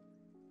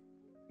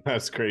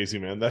 That's crazy,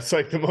 man. That's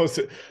like the most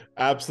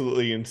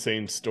absolutely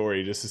insane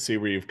story just to see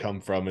where you've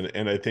come from.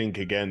 And I think,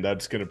 again,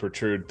 that's going to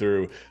protrude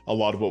through a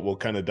lot of what we'll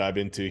kind of dive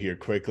into here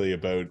quickly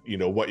about,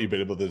 what you've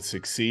been able to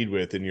succeed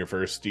with in your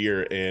first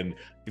year. And,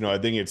 I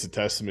think it's a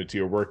testament to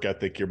your work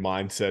ethic, your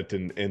mindset,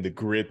 and the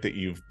grit that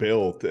you've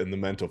built and the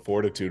mental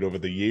fortitude over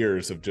the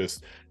years of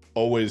just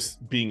always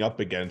being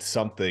up against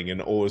something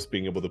and always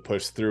being able to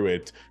push through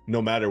it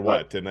no matter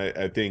what. Right. And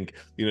I think,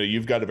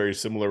 you've got a very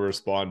similar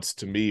response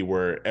to me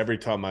where every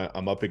time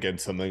I'm up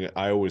against something,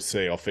 I always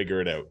say, I'll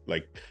figure it out.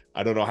 Like,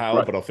 I don't know how,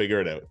 right, but I'll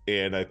figure it out.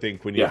 And I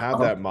think when you have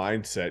that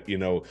mindset,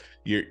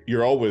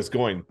 you're always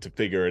going to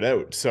figure it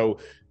out. So,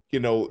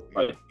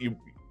 right,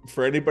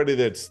 for anybody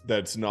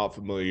that's not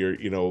familiar,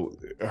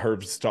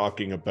 Herve's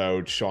talking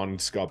about Sean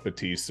and Scott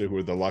Batista, who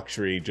are the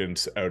luxury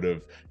agents out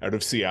of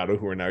Seattle,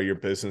 who are now your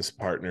business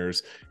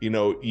partners.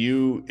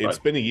 It's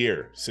been a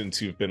year since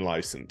you've been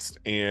licensed,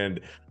 and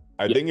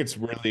I think it's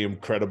really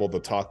incredible to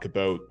talk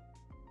about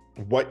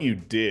what you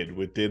did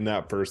within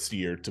that first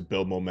year to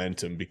build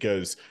momentum,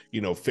 because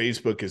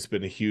Facebook has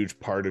been a huge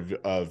part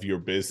of your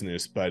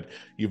business, but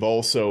you've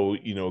also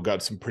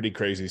got some pretty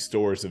crazy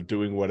stories of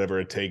doing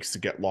whatever it takes to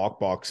get lock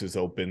boxes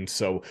open.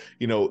 So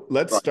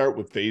let's start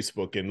with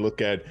Facebook and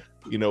look at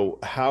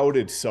how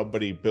did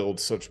somebody build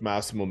such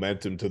massive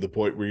momentum to the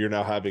point where you're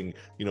now having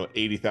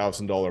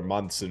 $80,000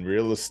 months in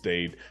real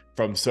estate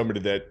from somebody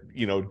that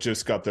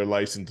just got their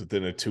license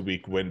within a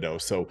 2-week window.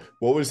 So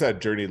what was that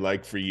journey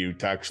like for you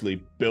to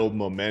actually build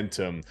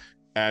momentum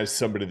as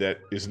somebody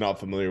that is not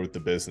familiar with the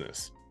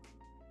business?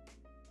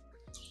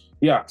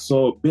 Yeah,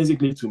 so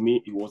basically to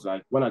me, it was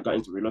like when I got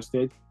into real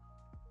estate,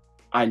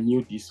 I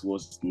knew this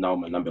was now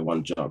my number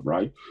one job,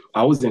 right?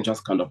 I wasn't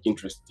just kind of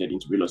interested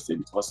into real estate,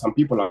 because some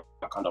people are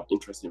kind of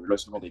interested in real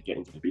estate when they get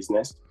into the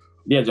business.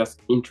 They're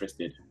just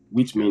interested,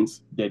 which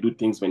means they do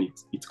things when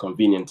it's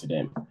convenient to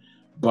them.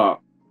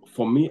 But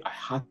for me, I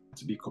had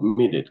to be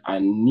committed. I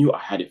knew I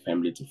had a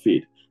family to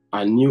feed.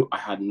 I knew I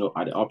had no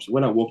other option.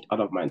 When I walked out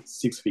of my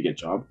 6-figure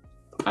job,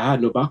 I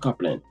had no backup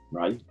plan,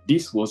 right?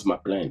 This was my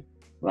plan,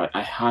 right?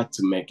 I had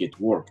to make it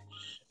work.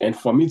 And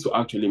for me to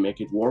actually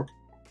make it work,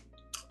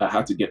 I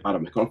had to get out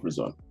of my comfort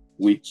zone,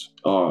 which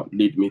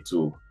led me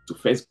to to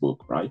Facebook,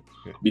 right?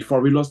 Yeah.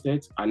 Before real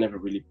estate, I never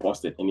really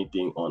posted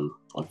anything on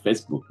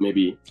Facebook,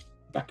 maybe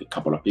like a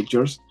couple of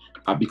pictures,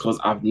 because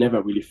I've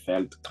never really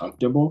felt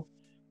comfortable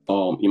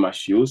in my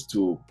shoes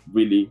to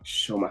really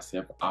show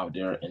myself out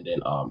there and then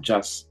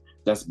just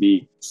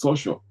be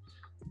social.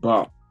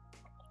 But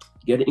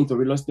getting into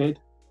real estate,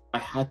 I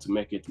had to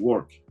make it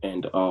work.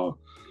 And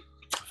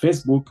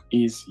Facebook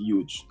is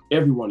huge.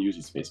 Everyone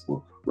uses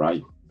Facebook,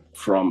 right?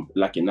 From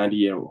like a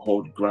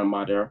 90-year-old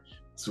grandmother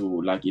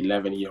to like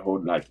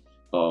 11-year-old like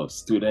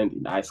student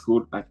in high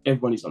school. Like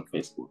everyone is on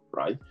Facebook,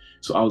 right?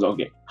 So I was like,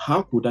 okay,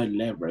 how could I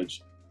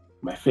leverage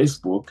my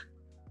Facebook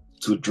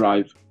to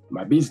drive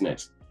my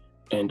business?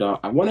 And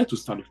I wanted to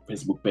start a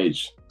Facebook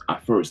page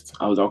at first.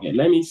 I was like, okay,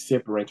 let me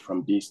separate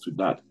from this to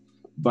that.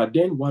 But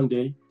then one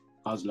day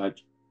I was like,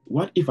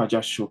 what if I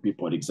just show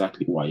people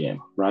exactly who I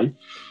am, right?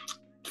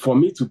 For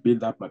me to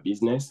build up my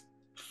business,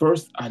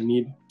 first I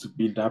need to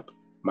build up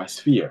my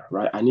sphere,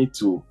 right? I need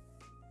to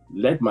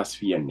let my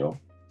sphere know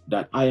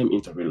that I am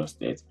into real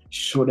estate,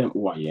 show them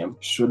who I am,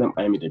 show them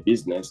I am in the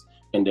business,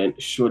 and then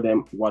show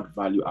them what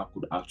value I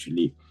could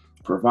actually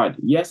provide.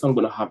 Yes, I'm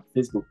going to have a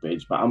Facebook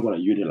page, but I'm going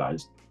to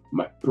utilize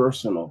my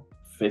personal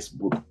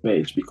Facebook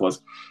page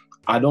because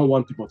I don't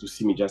want people to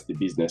see me just a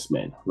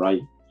businessman,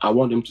 right? I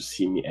want them to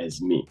see me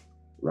as me,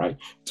 right?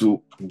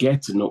 To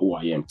get to know who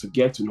I am, to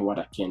get to know what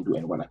I can do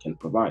and what I can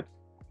provide.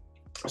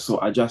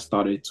 So I just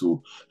started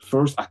to,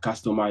 first I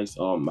customized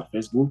my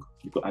Facebook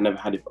because I never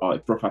had a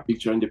profile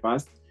picture in the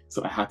past.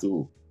 So I had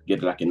to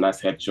get like a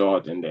nice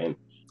headshot and then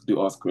do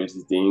all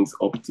crazy things,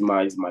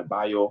 optimize my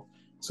bio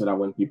so that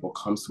when people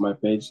come to my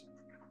page,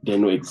 they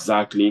know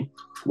exactly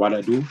what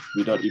I do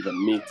without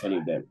even me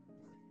telling them.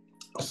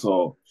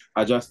 So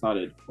I just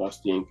started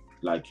posting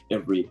like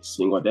every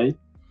single day,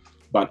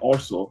 but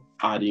also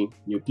adding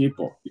new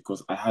people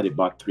because I had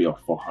about 300 or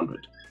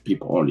 400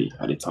 people only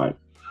at the time.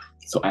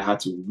 So I had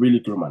to really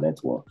grow my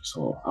network.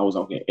 So I was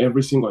okay,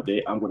 every single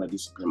day, I'm going to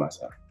discipline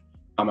myself.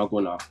 I'm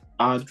going to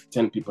add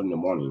 10 people in the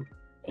morning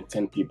and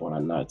 10 people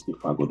at night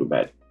before I go to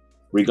bed,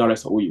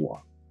 regardless of who you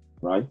are,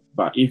 right?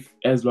 But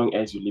as long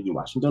as you live in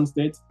Washington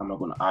State, I'm not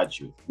going to add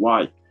you.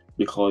 Why?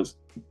 Because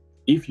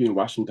if you're in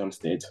Washington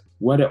State,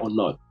 whether or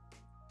not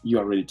you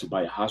are ready to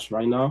buy a house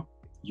right now,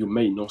 you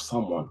may know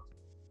someone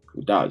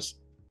who does,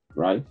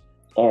 right?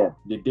 Or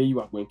the day you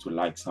are going to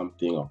like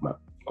something of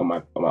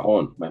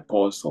my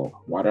post or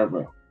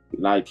whatever,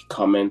 like,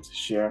 comment,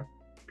 share,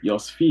 your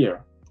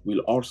sphere will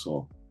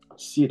also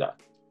see that.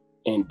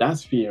 And that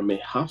sphere may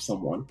have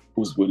someone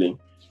who's willing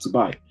to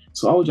buy.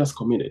 So I was just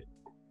committed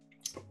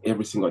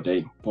every single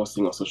day,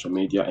 posting on social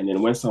media. And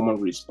then when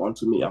someone responds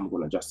to me, I'm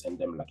going to just send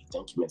them like a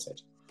thank you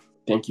message.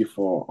 Thank you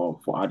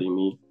for adding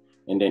me.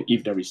 And then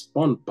if they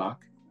respond back,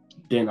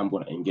 then I'm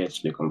going to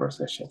engage the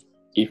conversation.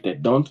 If they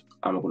don't,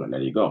 I'm going to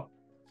let it go.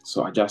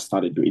 So I just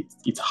started doing it.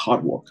 It's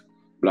hard work.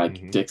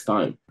 Like, it takes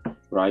time,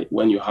 right?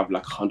 When you have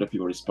like 100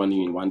 people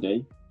responding in one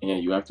day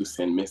and you have to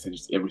send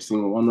messages to every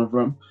single one of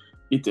them,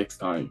 it takes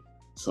time.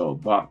 So,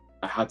 but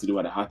I had to do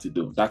what I had to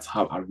do. That's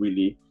how I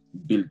really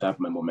built up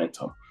my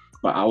momentum.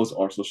 But I was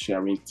also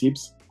sharing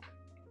tips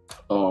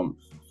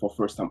for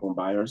first-time home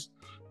buyers,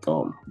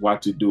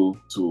 what to do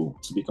to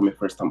become a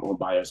first-time home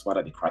buyers. What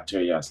are the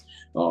criteria?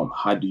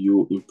 How do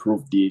you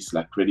improve this,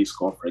 like credit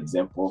score, for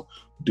example?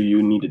 Do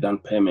you need a down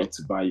payment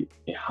to buy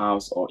a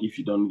house? Or if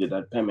you don't need a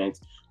down payment,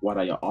 what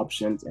are your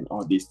options? And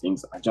all these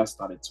things I just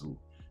started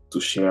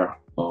to share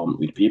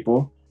with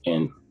people,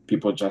 and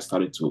people just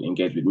started to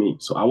engage with me.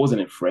 So I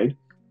wasn't afraid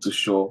to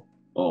show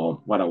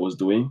what I was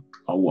doing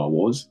or who I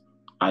was.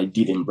 I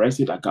did embrace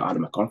it. I got out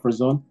of my comfort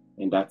zone,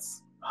 and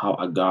that's how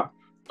I got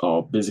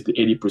basically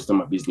 80% of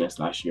my business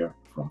last year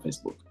from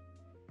Facebook.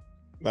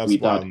 That's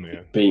without wild,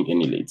 man. paying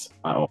any leads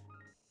at all.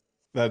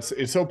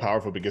 It's so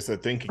powerful because I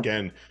think,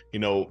 again,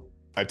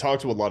 I talk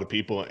to a lot of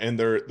people and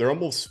they're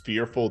almost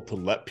fearful to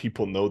let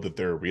people know that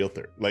they're a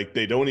realtor. Like,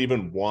 they don't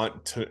even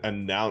want to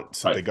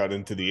announce that they got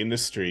into the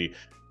industry.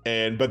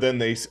 But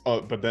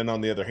then on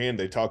the other hand,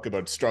 they talk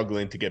about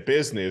struggling to get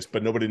business,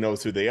 but nobody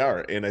knows who they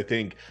are. And I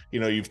think,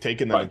 you've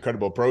taken that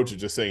incredible approach of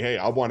just saying, hey,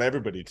 I want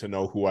everybody to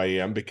know who I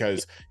am,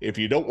 because if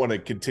you don't want to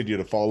continue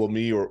to follow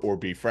me or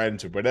be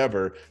friends or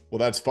whatever, well,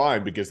 that's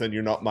fine, because then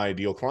you're not my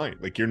ideal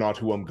client. Like, you're not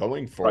who I'm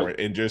going for.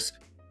 And just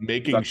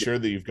making sure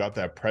that you've got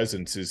that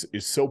presence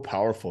is so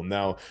powerful.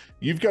 Now,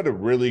 you've got a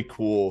really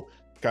cool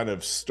kind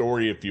of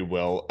story, if you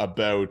will,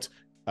 about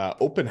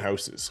open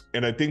houses.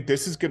 And I think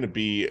this is going to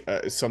be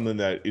something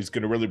that is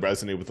going to really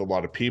resonate with a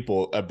lot of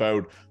people,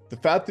 about the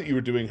fact that you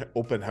were doing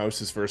open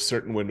houses for a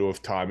certain window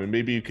of time. And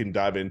maybe you can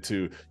dive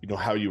into,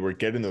 how you were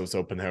getting those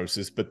open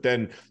houses, but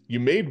then you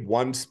made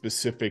one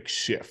specific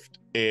shift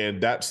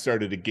and that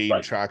started to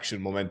gain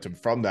traction, momentum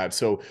from that.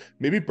 So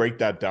maybe break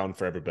that down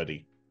for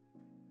everybody.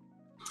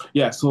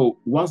 Yeah. So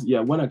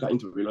when I got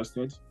into real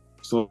estate,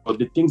 so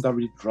the things that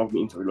really drove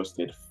me into real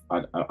estate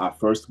at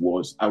first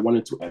was I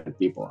wanted to help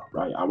people,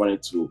 right? I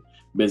wanted to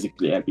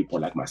basically help people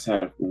like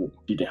myself who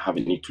didn't have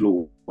any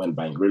clue when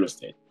buying real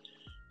estate.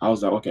 I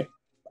was like, okay,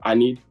 I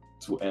need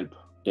to help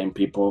them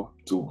people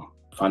to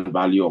find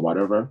value or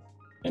whatever.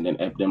 and then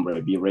help them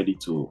be ready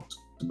to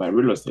buy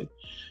real estate.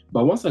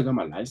 But once I got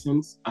my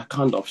license, I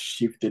kind of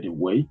shifted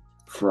away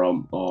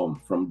from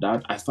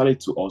that. I started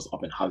to also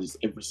open houses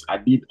I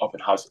did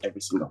open house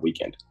every single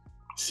weekend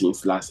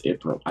since last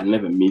April. I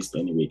never missed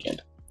any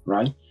weekend,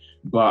 right?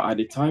 But at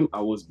the time,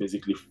 I was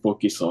basically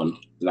focused on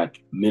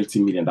like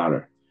multi-million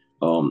dollar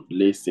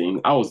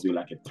listing. I was doing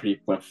like a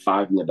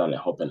 $3.5 million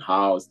open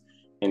house,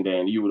 and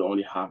then you would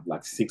only have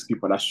like 6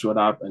 people that showed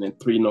up, and then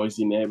 3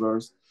 noisy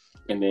neighbors,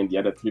 and then the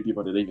other 3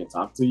 people that didn't even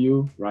talk to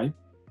you, right?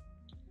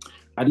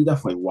 I did that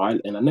for a while,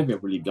 and I never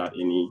really got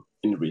any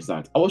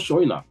results. I was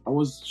showing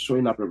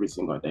up every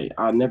single day.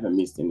 I never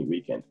missed any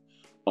weekend.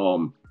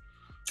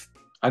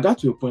 I got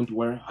to a point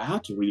where I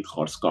had to really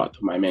call Scott,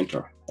 my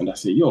mentor, and I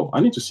said, yo, I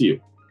need to see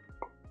you.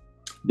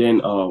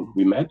 Then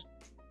we met.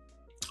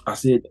 I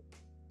said,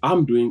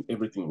 I'm doing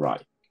everything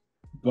right,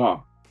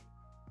 but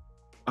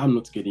I'm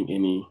not getting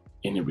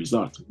any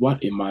results.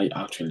 What am I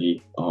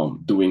actually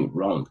doing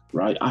wrong,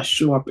 right? I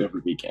show up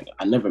every weekend.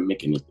 I never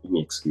make any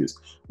excuse.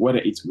 Whether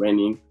it's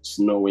raining,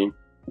 snowing,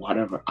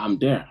 whatever, I'm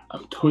there.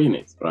 I'm doing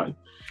it, right?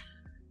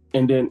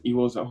 And then he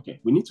was like, okay,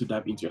 we need to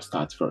dive into your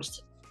stats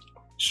first.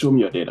 Show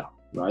me your data,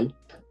 right?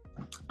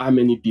 How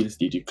many deals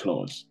did you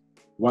close?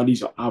 What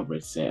is your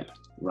average sale,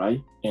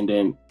 right? And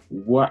then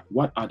what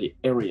are the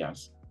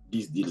areas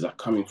these deals are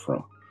coming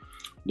from?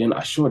 Then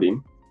I showed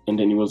him, and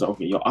then he was like,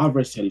 okay, your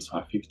average sale is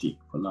 550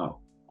 for now.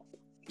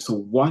 So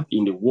what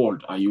in the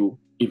world are you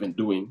even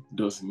doing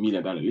those $1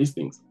 million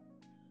listings?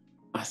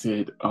 I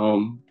said,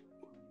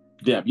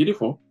 they are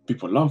beautiful.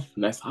 People love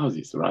nice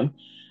houses, right?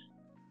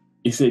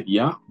 He said,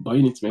 yeah, but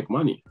you need to make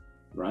money,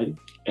 right?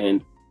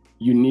 And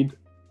you need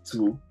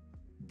to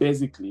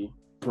basically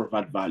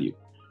provide value.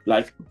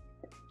 Like,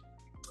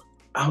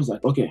 I was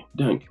like, okay,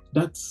 dang,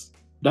 that's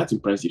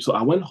impressive. So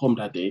I went home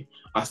that day.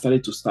 I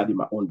started to study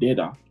my own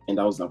data, and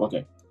I was like,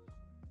 okay,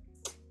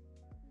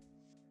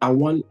 I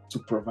want to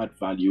provide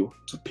value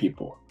to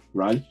people,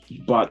 right?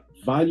 But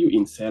value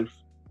in itself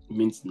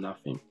means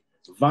nothing.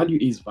 Value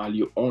is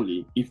value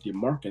only if the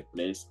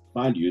marketplace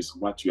values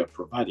what you are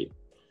providing.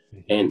 Mm-hmm.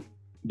 And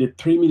the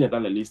 $3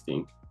 million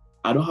listing,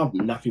 I don't have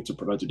nothing to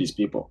provide to these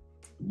people.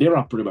 They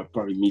are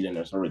probably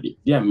millionaires already.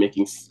 They are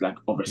making like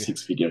over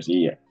 6 figures a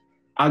year.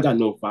 I got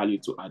no value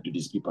to add to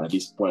these people at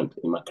this point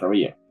in my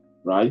career,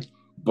 right?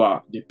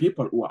 But the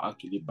people who are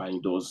actually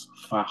buying those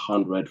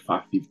 500,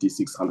 550,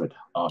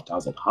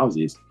 600,000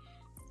 houses,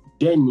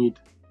 they need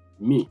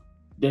me.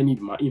 They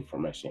need my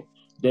information.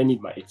 They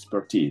need my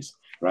expertise,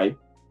 right?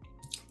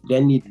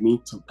 They need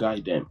me to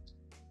guide them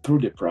through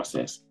the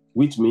process,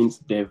 which means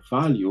they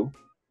value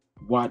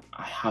what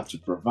I have to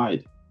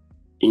provide.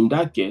 In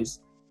that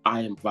case,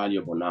 I am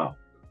valuable now,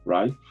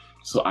 right?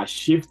 So I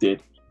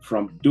shifted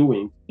from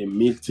doing a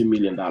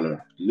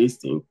multi-million-dollar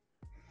listing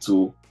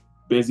to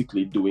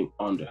basically doing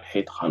under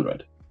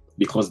 800,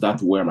 because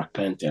that's where my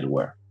clientele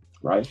were,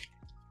 right?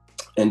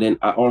 And then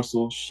I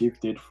also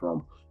shifted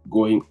from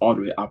going all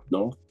the way up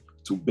north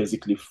to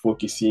basically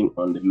focusing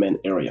on the main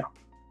area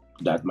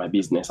that my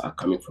business are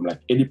coming from.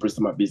 Like 80% of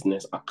my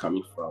business are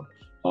coming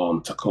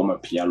from Tacoma,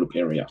 PR Loop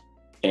area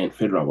and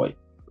Federal Way.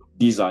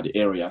 These are the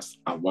areas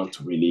I want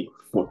to really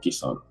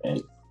focus on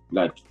and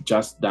like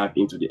just dive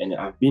into and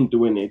I've been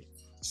doing it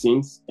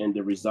since, and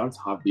the results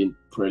have been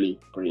pretty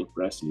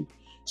impressive.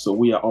 So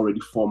we are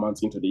already 4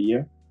 months into the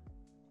year.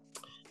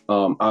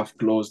 I've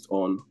closed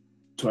on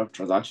 12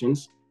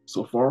 transactions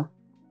so far,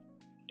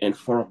 and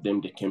 4 of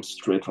them, they came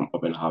straight from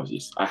open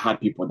houses. I had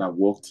people that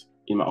walked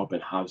in my open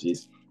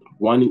houses,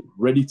 one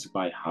ready to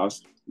buy a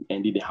house,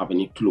 and didn't have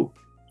any clue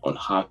on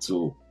how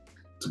to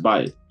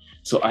buy it.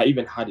 So I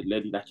even had a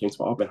lady that came to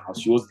my open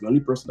house. She was the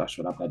only person that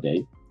showed up that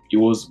day. It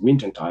was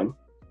winter time,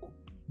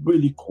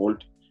 really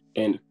cold,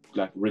 and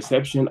like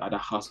reception at the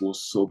house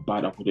was so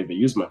bad I couldn't even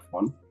use my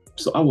phone.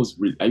 So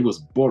it was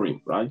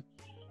boring, right?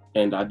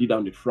 And I did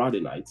on the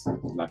Friday night,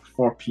 like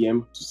 4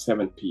 p.m. to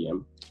 7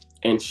 p.m.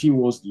 And she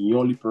was the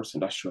only person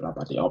that showed up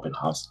at the open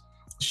house.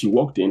 She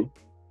walked in,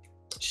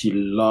 she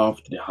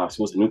loved the house.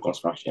 It was a new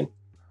construction.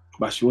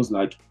 But she was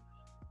like,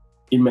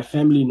 in my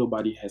family,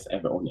 nobody has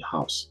ever owned a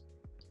house.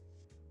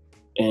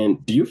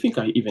 And do you think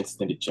I even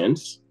stand a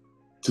chance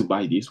to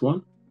buy this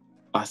one?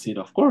 I said,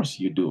 of course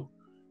you do.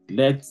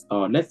 Let's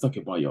talk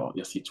about your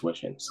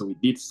situation. So we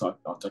did talk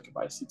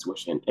about a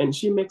situation, and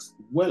she makes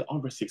well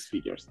over 6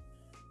 figures.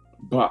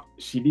 But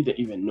she didn't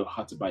even know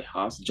how to buy a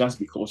house just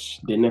because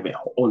they never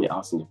owned a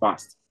house in the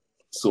past.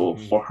 So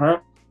for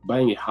her,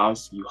 buying a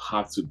house, you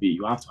have to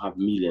have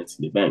millions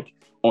in the bank,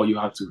 or you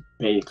have to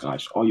pay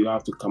cash, or you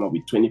have to come up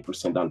with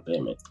 20% down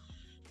payment.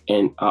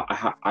 And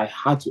I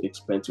had to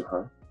explain to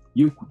her,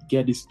 you could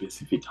get this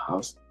specific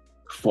house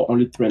for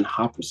only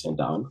 3.5%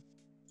 down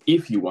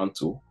if you want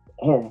to,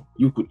 or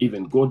you could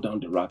even go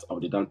down the route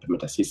of the down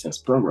payment assistance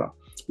program,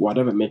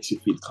 whatever makes you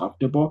feel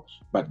comfortable.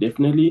 But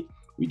definitely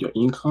with your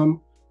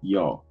income,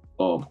 your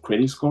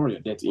credit score,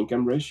 your debt to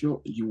income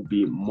ratio, you will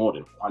be more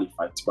than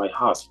qualified to buy a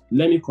house.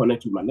 Let me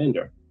connect with my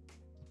lender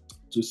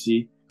to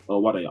see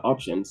what are your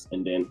options,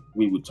 and then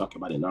we will talk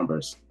about the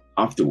numbers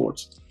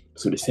afterwards.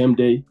 So the same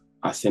day,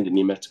 I sent an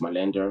email to my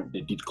lender.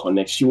 They did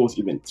connect. She was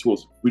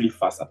really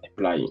fast at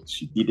applying.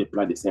 She did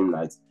apply the same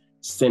night,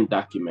 sent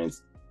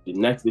documents. The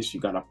next day, she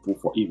got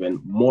approved for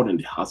even more than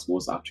the house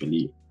was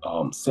actually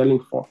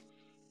selling for.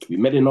 We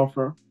made an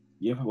offer.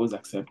 The offer was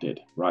accepted,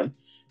 right?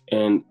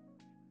 And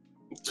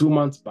 2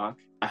 months back,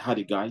 I had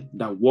a guy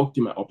that walked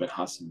in my open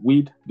house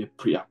with the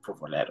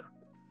pre-approval letter.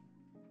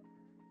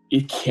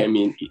 He came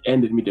in, he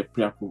handed me the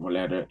pre-approval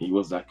letter. He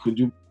was like, could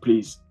you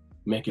please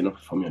make an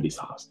offer for me on this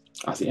house?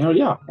 I said, hell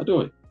yeah, I'll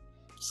do it.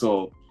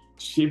 So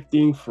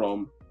shifting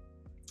from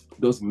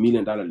those $1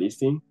 million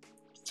listings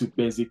to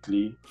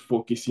basically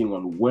focusing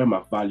on where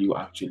my value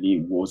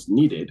actually was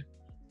needed,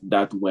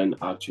 that when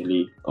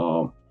actually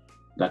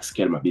like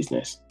scale my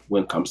business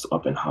when it comes to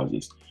open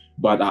houses.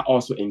 But I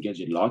also engage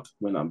a lot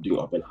when I'm doing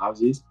open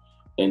houses,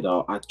 and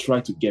I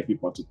try to get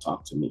people to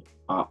talk to me.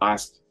 I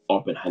ask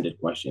open-handed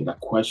questions, like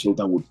questions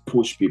that would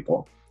push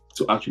people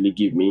to actually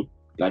give me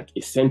like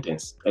a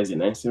sentence as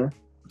an answer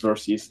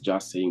versus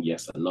just saying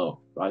yes or no,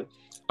 right?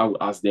 I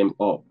would ask them,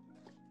 oh,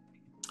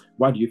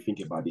 what do you think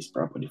about this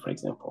property, for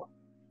example?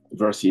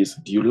 Versus,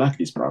 do you like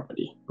this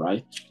property,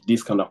 right?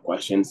 These kind of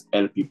questions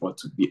help people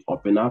to be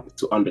open up,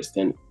 to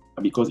understand.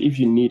 Because if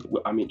you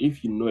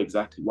know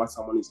exactly what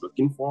someone is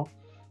looking for,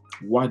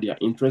 why they are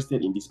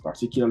interested in this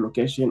particular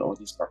location or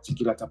this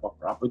particular type of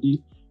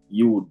property,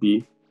 you would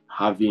be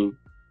having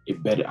a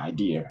better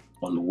idea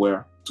on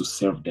where to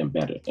serve them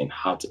better and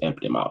how to help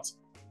them out.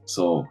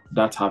 So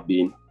that have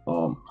been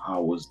how I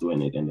was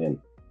doing it, and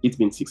then it's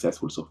been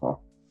successful so far.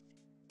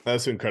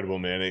 That's incredible,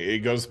 man. It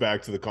goes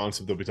back to the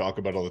concept that we talk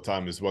about all the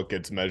time, is what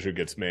gets measured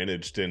gets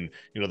managed. And,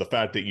 the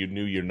fact that you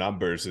knew your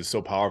numbers is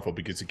so powerful,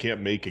 because you can't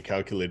make a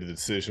calculated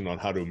decision on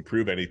how to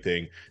improve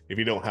anything if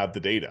you don't have the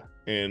data.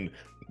 And,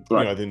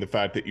 right. I think the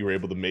fact that you were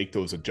able to make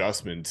those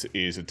adjustments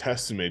is a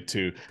testament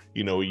to,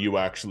 you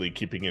actually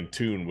keeping in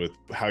tune with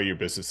how your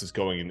business is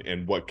going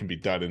and what can be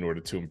done in order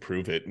to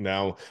improve it.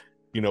 Now,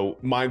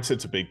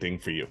 mindset's a big thing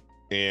for you.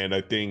 And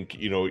I think,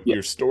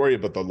 your story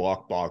about the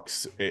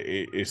lockbox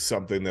is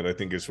something that I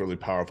think is really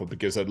powerful,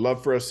 because I'd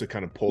love for us to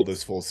kind of pull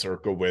this full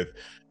circle with,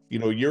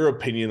 your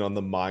opinion on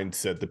the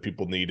mindset that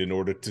people need in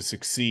order to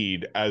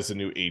succeed as a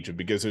new agent.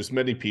 Because there's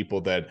many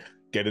people that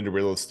get into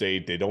real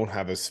estate, they don't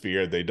have a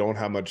sphere, they don't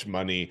have much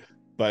money,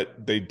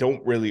 but they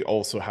don't really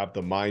also have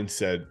the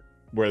mindset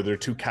where they're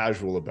too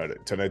casual about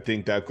it. And I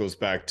think that goes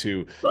back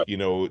to, right.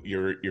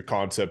 Your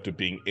concept of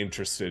being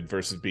interested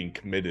versus being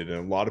committed.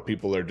 And a lot of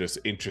people are just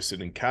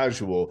interested and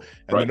casual, and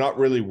right. they're not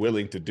really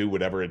willing to do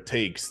whatever it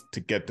takes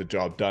to get the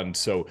job done.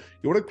 So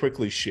you want to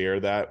quickly share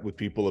that with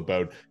people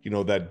about,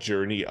 that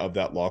journey of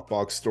that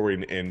lockbox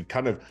story, and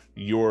kind of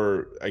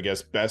your, I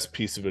guess, best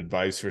piece of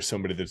advice for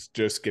somebody that's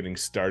just getting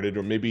started,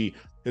 or maybe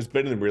has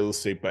been in real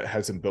estate but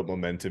hasn't built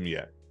momentum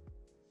yet.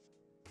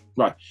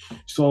 Right.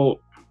 So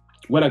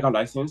when I got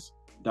licensed,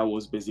 that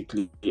was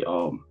basically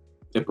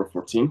April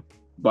 14,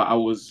 but I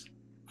was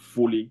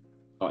fully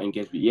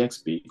engaged with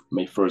EXP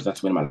May 1st.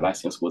 That's when my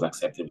license was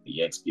accepted with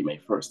EXP May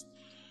 1st.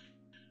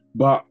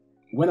 But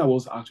when I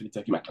was actually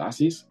taking my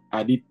classes,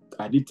 I did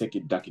take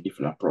it like a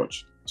different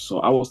approach. So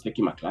I was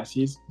taking my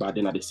classes, but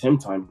then at the same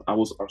time, I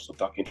was also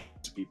talking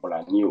to people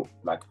I knew,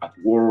 like at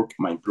work,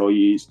 my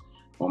employees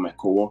or my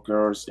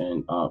coworkers,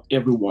 and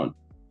everyone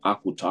I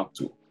could talk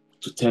to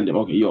tell them,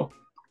 okay, yo,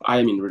 I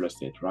am in real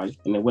estate, right?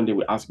 And then when they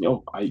would ask me,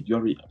 oh, you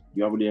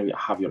already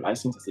have your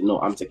license? I said, no,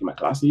 I'm taking my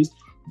classes,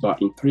 but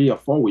in 3 or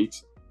 4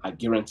 weeks, I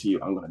guarantee you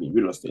I'm going to be in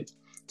real estate.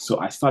 So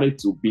I started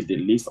to build a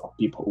list of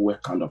people who were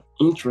kind of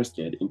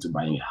interested into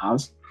buying a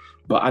house,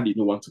 but I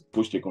didn't want to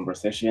push the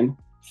conversation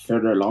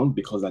further along,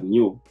 because I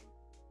knew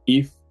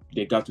if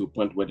they got to a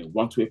point where they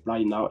want to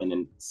apply now and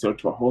then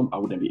search for a home, I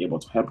wouldn't be able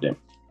to help them.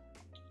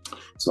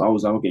 So I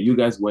was like, okay, you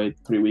guys wait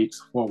 3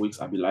 weeks, 4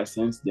 weeks, I'll be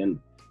licensed, then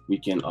we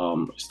can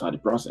start the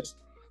process.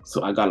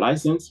 So I got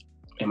licensed,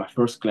 and my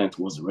first client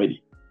was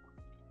ready.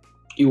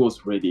 He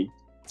was ready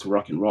to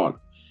rock and roll.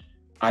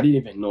 I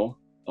didn't even know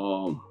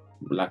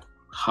like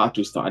how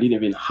to start. I didn't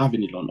even have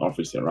any loan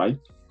officer, right?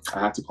 I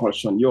had to call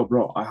Sean, yo,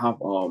 bro, I have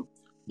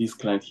this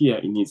client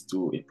here. He needs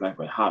to apply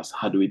for a house.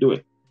 How do we do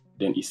it?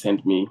 Then he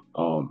sent me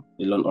the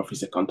loan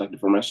officer contact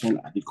information.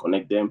 I did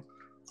connect them.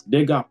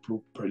 They got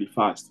approved pretty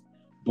fast.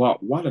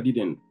 But what I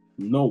didn't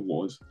know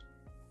was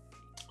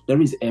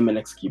there is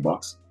MLX key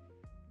box,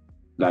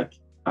 like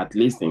at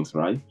listings,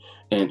 right?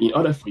 And in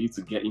order for you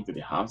to get into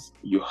the house,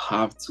 you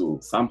have to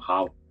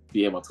somehow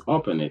be able to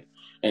open it.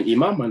 And in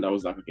my mind, I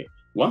was like, okay,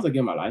 once I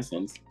get my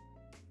license,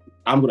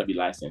 I'm going to be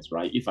licensed,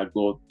 right? If I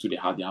go to the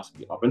house will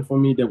be open for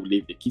me. They will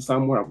leave the key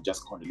somewhere. I will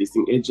just call the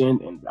listing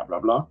agent and blah, blah,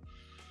 blah.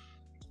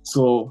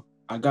 So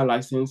I got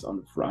licensed on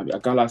the Friday. I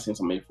got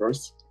licensed on May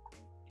 1st.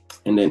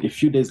 And then a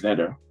few days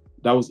later,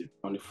 that was it.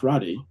 On the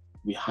Friday,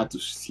 we had to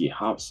see a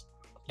house.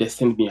 They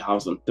sent me a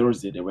house on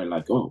Thursday. They were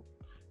like, oh,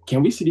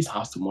 can we see this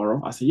house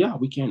tomorrow? I said, yeah,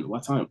 we can.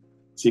 What time?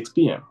 6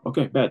 p.m.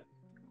 Okay, bet.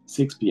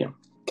 6 p.m.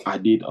 I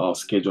did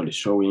schedule a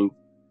showing,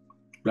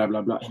 blah,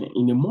 blah, blah. And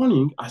in the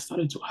morning, I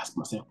started to ask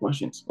myself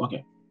questions.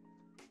 Okay,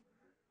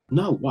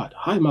 now what?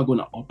 How am I going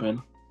to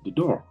open the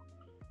door?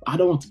 I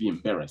don't want to be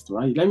embarrassed,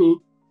 right? Let me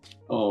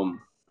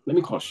let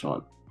me call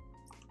Sean.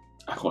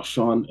 I called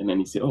Sean, and then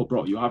he said, oh,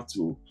 bro, you have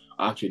to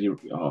actually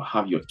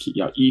have your key,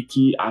 your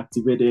e-key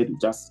activated.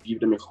 Just give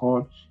them a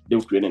call.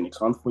 They'll create an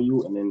account for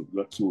you, and then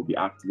your key will be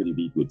activated,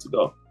 be good to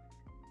go.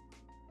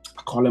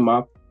 I call him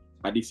up.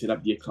 I did set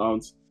up the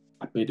account.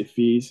 I paid the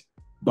fees,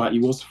 but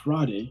it was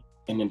Friday,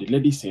 and then the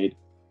lady said,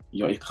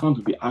 your account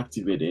will be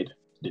activated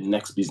the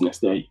next business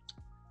day,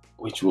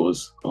 which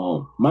was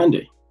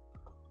Monday.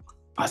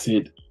 I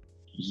said,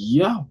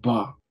 yeah,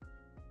 but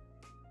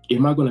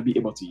am I going to be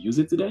able to use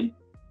it today?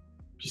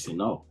 She said,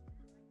 no,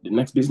 the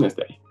next business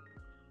day.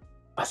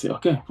 I said,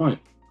 okay, fine.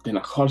 Then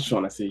I called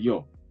Sean. I said,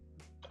 yo,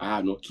 I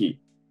have no key.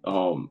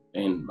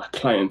 And my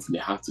clients, they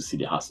have to see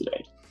the house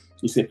today.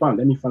 He said, fine,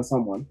 let me find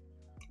someone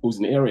who's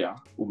in the area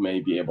who may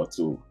be able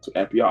to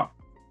help you out.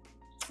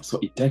 So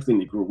he texted in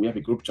the group. We have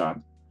a group chat.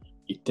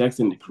 He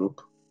texted in the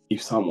group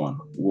if someone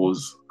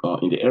was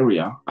in the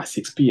area at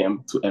 6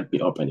 p.m. to help me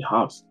open the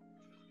house.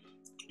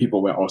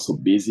 People were also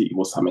busy. It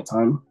was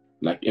summertime.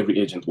 Like every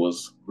agent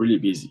was really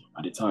busy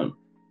at the time.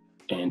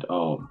 And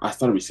I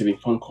started receiving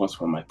phone calls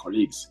from my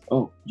colleagues.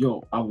 Oh,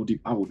 yo, I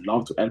would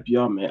love to help you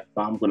out, man,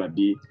 but I'm gonna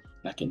be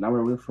like an hour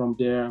away from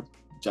there.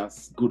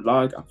 Just good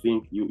luck. I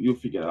think you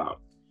figure it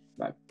out.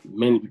 Like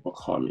many people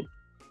call me.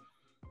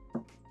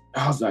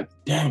 I was like,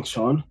 dang,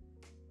 Sean.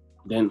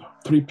 Then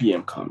 3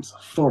 p.m. comes,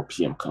 4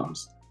 p.m.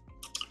 comes.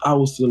 I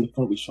was still on the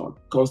phone with Sean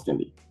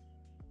constantly.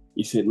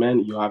 He said, man,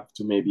 you have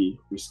to maybe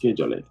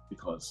reschedule it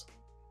because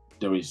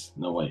there is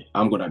no way.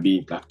 I'm gonna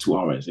be like 2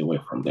 hours away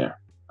from there.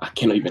 I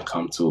cannot even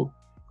come to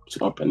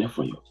open it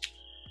for you.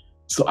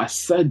 So I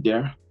sat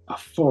there at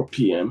 4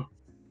 p.m.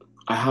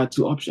 I had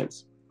two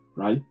options,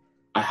 right?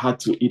 I had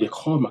to either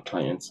call my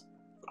clients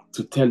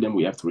to tell them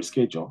we have to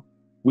reschedule,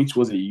 which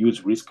was a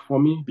huge risk for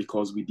me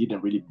because we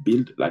didn't really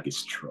build like a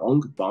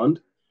strong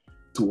bond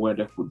to where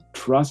they could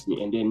trust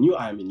me. And they knew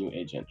I'm a new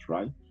agent,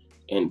 right?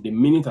 And the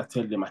minute I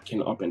tell them I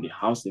can open the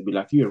house, they'll be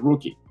like, you're a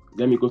rookie.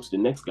 Let me go to the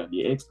next guy,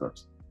 the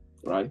expert,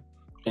 right?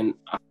 And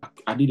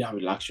I didn't have a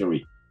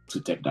luxury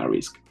to take that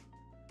risk,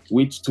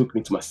 which took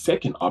me to my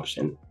second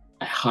option.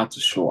 I had to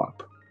show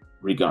up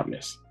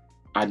regardless.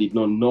 I did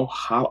not know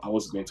how I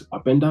was going to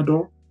open that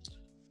door.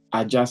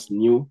 I just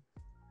knew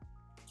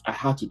I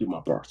had to do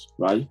my part,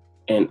 right?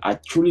 And I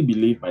truly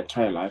believe my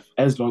entire life,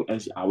 as long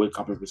as I wake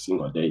up every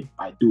single day,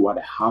 I do what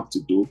I have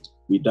to do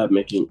without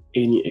making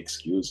any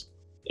excuse,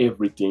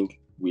 everything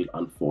will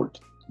unfold,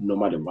 no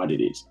matter what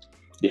it is.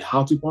 The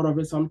how to part of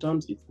it,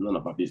 sometimes it's none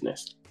of our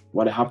business.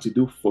 What I have to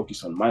do,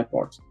 focus on my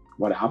part,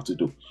 what I have to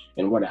do.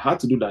 And what I had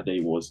to do that day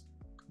was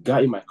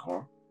get in my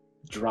car,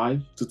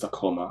 drive to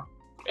Tacoma,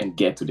 and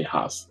get to the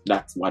house.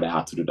 That's what I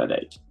had to do that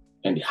day.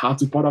 And the how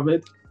to part of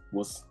it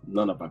was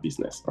none of our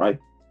business, right?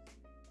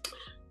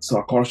 So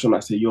I called Sean. I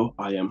said, yo,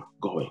 I am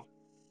going.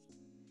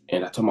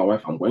 And I told my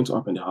wife, I'm going to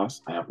open the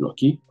house. I have no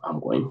key. I'm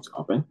going to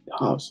open the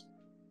house.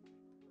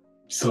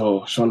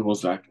 So Sean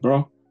was like,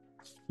 bro,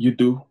 you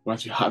do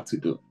what you have to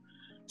do.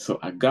 So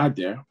I got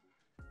there,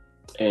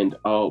 and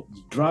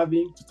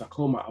driving to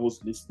Tacoma, I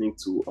was listening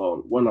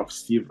to one of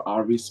Steve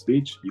Harvey's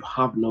speech, you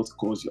have not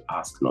because you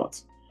ask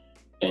not.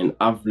 And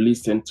I've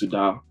listened to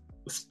that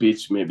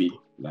speech maybe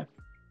like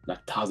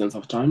thousands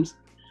of times.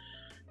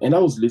 And I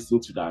was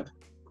listening to that,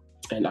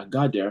 and I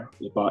got there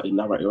about an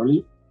hour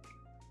early.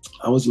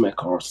 I was in my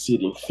car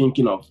sitting,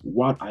 thinking of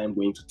what I am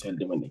going to tell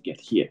them when they get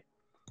here,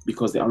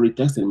 because they already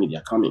texted me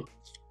they're coming.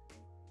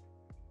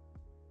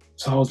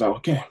 So I was like,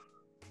 okay,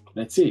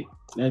 let's see.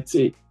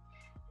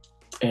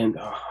 And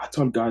I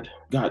told God,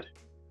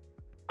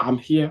 I'm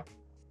here.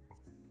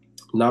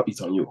 Now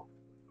it's on you.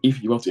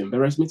 If you want to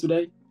embarrass me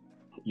today,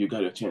 you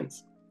got your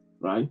chance,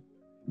 right?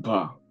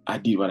 But I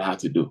did what I had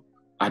to do.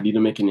 I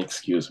didn't make any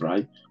excuse,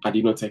 right? I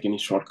did not take any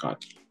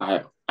shortcut.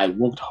 I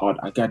worked hard.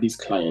 I got these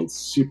clients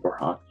super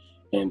hard,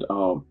 and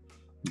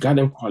got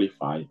them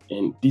qualified.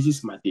 And this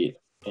is my deal.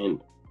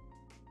 And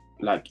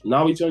like,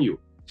 now it's on you.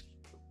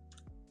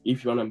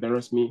 If you want to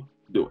embarrass me,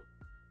 do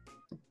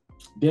it.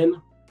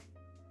 Then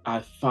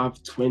at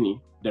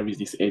 5:20, there is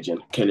this agent,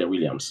 Kelly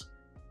Williams,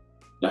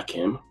 that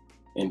came.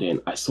 And then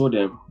I saw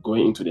them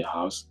going into the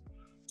house.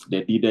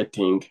 They did their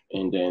thing.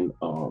 And then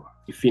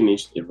he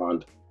finished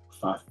around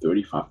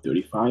 5:30,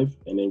 5:35.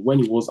 And then when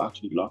he was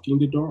actually locking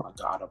the door, I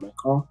got out of my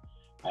car.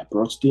 I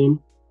approached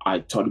him. I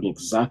told him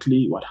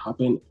exactly what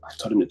happened. I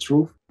told him the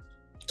truth.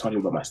 I told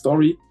him about my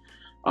story.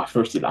 At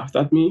first, he laughed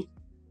at me.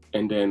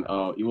 And then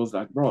he was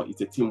like, bro,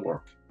 it's a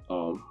teamwork.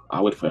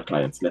 I'll wait for your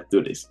clients. Let's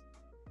do this.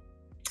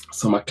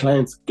 So my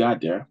clients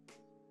got there.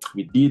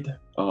 We did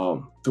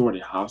tour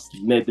the house.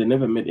 They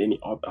never made any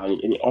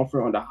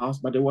offer on the house,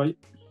 by the way.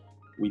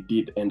 We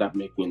did end up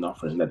making an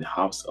offer at the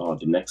house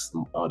the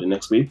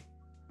next week.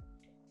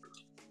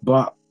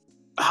 But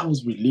I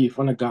was relieved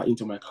when I got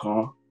into my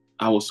car.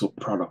 I was so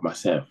proud of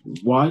myself.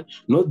 Why?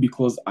 Not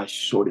because I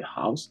showed the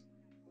house,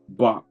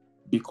 but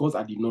because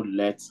I did not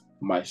let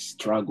my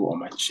struggle or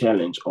my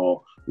challenge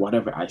or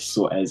whatever I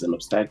saw as an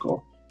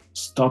obstacle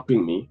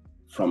stopping me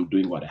from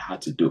doing what I had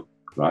to do,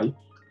 right?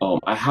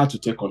 I had to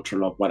take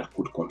control of what I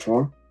could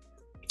control,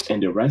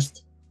 and the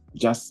rest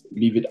just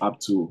leave it up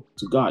to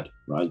God,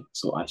 right?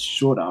 So I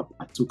showed up,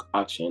 I took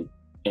action,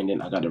 and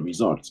then I got the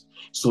results.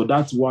 So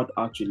that's what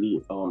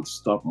actually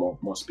stopped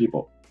most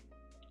people.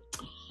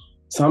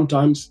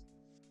 Sometimes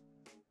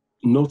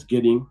not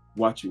getting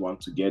what you want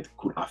to get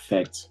could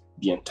affect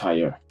the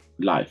entire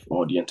life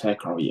or the entire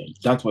career.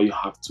 That's why you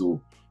have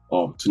to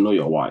know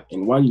your why.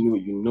 And when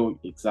you know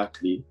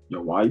exactly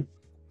your why,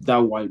 that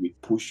why will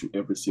push you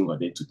every single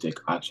day to take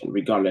action,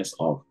 regardless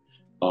of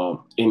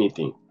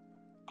anything.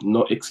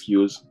 No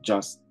excuse,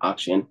 just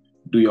action.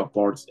 Do your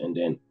parts, and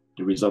then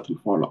the result will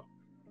follow.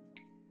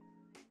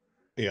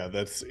 Yeah,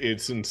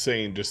 it's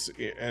insane.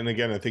 And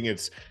again, I think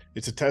it's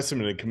a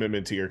testament and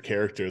commitment to your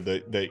character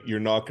that you're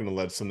not going to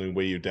let something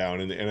weigh you down.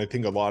 And I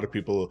think a lot of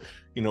people,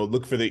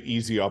 look for the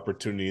easy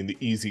opportunity and the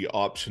easy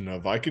option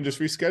of, I can just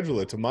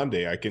reschedule it to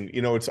Monday. I can,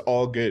 it's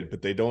all good,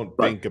 but they don't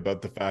Right. think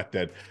about the fact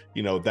that,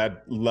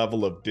 that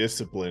level of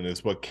discipline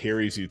is what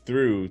carries you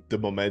through the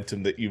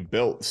momentum that you've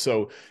built.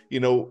 So,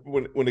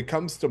 when it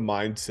comes to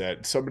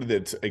mindset, somebody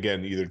that's,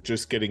 again, either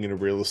just getting into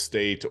real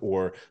estate,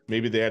 or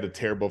maybe they had a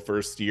terrible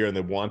first year and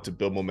they want to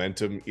build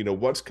momentum,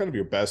 what's kind of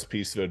your best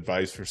piece of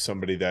advice for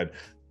somebody that,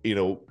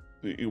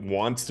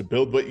 wants to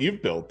build what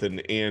you've built?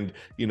 And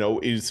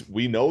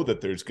we know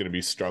that there's going to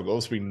be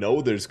struggles. We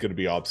know there's going to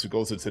be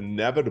obstacles. It's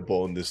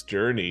inevitable in this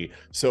journey.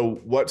 So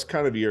what's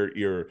kind of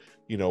your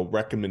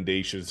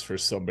recommendations for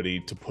somebody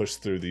to push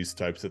through these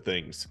types of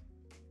things?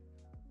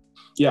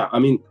 Yeah, I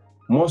mean,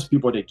 most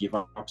people, they give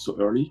up so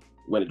early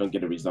when they don't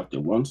get the result they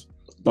want.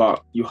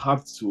 But you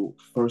have to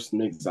first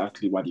know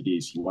exactly what it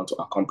is you want to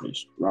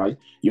accomplish, right?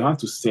 You have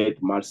to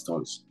set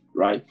milestones,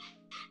 right?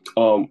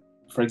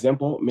 For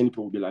example, many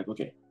people will be like,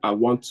 okay, I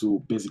want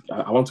to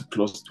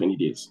close 20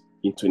 days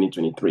in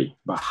 2023,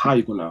 but how are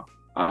you gonna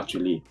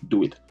actually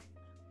do it?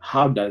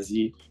 How does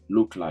it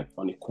look like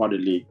on a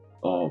quarterly?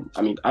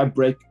 I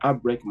break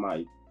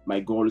my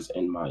goals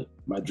and my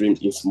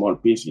dreams in small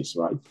pieces,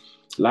 right?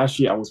 Last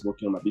year, I was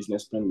working on my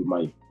business plan with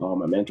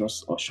my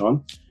mentors,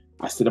 Sean.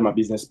 I set up my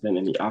business plan,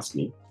 and he asked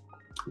me,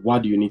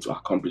 what do you need to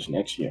accomplish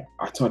next year?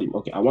 I told him,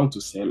 okay, I want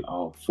to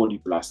sell 40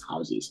 plus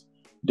houses.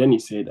 Then he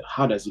said,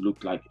 how does it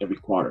look like every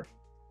quarter?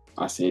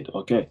 I said,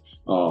 okay,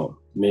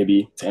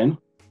 maybe 10.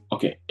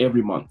 Okay,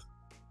 every month,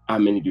 how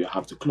many do you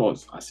have to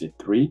close? I said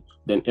 3.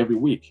 Then every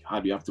week, how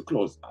do you have to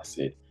close? I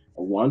said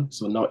 1.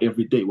 So now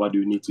every day, what do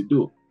you need to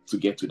do to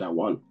get to that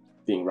one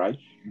thing, right?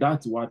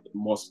 That's what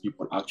most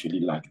people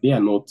actually like. They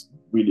are not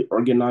really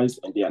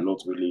organized, and they are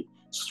not really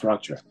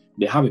structured.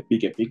 They have a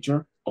bigger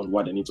picture on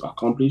what they need to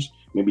accomplish,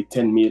 maybe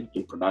 10 mil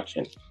in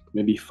production,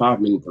 maybe 5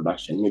 mil in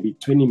production, maybe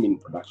 20 mil in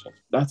production.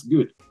 That's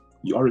good.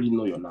 You already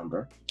know your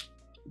number.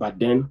 But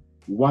then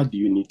what do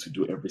you need to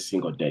do every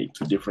single day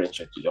to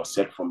differentiate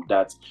yourself from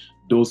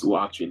those who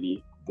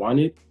actually want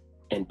it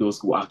and those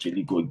who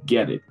actually go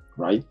get it,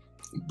 right?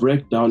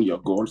 Break down your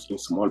goals in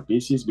small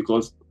pieces,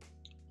 because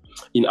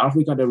in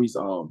Africa, there is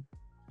a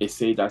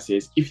say that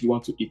says, if you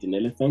want to eat an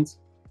elephant,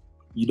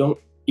 you don't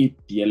eat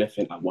the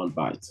elephant at one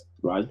bite,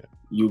 right?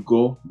 You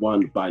go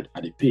one bite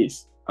at a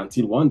pace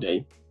until one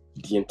day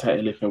the entire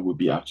elephant will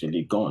be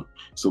actually gone.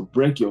 So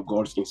break your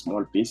goals in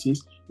small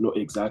pieces, know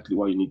exactly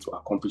what you need to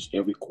accomplish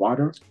every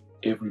quarter,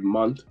 every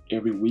month,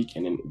 every week,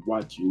 and then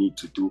what you need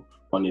to do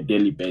on a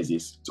daily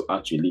basis to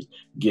actually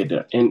get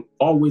there. And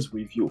always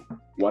review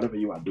whatever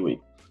you are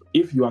doing.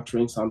 If you are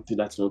trying something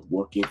that's not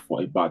working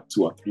for about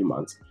 2 or 3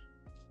 months,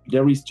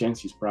 there is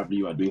chances probably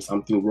you are doing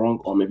something wrong,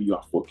 or maybe you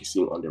are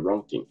focusing on the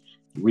wrong thing.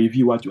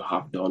 Review what you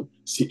have done,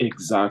 see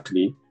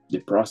exactly the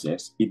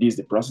process. It is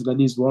the process that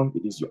is wrong.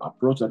 It is your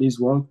approach that is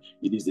wrong.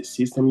 It is the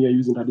system you're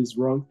using that is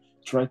wrong.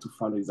 Try to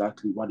find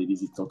exactly what it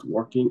is it's not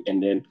working,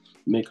 and then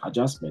make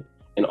adjustment.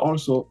 And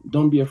also,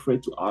 don't be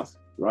afraid to ask,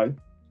 right?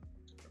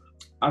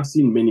 I've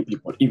seen many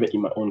people, even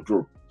in my own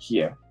group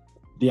here,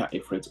 they are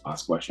afraid to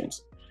ask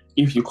questions.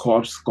 If you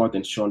call Scott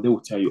and Sean, they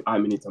will tell you how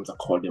many times I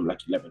called them,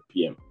 like 11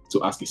 p.m.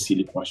 to ask a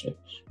silly question.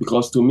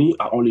 Because to me,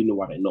 I only know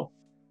what I know,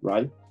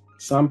 right?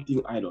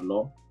 Something I don't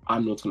know,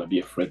 I'm not going to be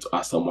afraid to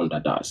ask someone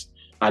that does.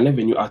 I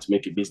never knew how to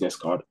make a business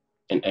card.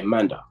 And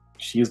Amanda,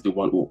 she's the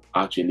one who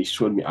actually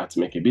showed me how to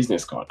make a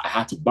business card. I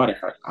had to bother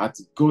her. I had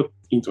to go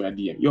into her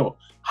DM. Yo,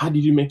 how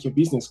did you make your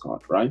business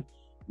card, right?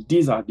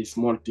 These are the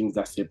small things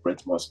that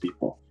separate most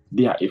people.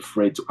 They are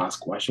afraid to ask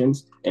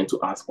questions and to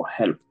ask for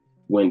help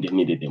when they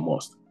need it the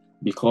most,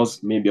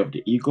 because maybe of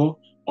the ego,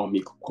 or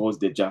because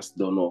they just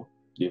don't know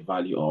the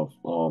value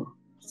of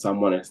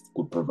someone else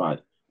could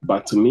provide.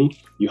 But to me,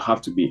 you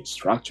have to be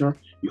structured,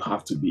 you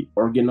have to be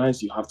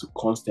organized, you have to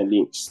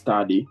constantly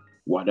study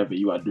whatever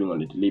you are doing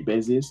on a daily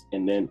basis,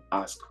 and then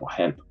ask for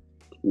help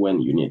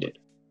when you need it.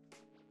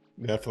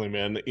 Definitely,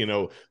 man. You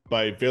know,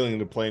 by failing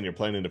to plan, you're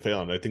planning to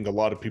fail. And I think a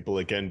lot of people,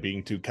 again,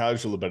 being too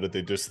casual about it,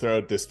 they just throw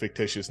out this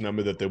fictitious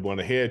number that they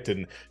want to hit,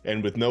 and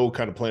with no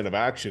kind of plan of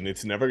action,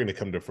 it's never going to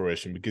come to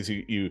fruition, because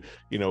you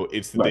know,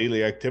 it's the Right.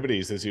 daily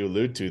activities, as you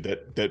allude to,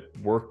 that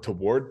work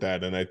toward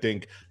that. And I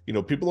think, you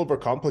know, people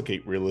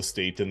overcomplicate real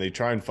estate and they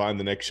try and find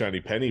the next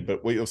shiny penny.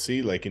 But what you'll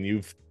see, like, and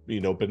you've,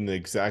 you know, been the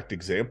exact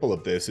example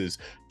of this, is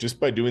just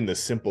by doing the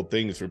simple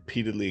things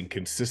repeatedly and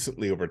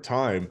consistently over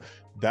time,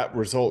 that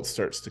result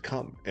starts to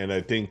come. And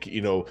I think,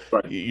 you know,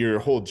 Right. your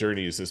whole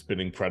journey has just been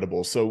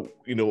incredible. So,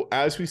 you know,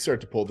 as we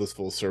start to pull this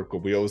full circle,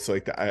 we always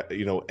like to,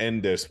 you know,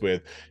 end this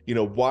with, you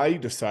know, why you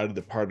decided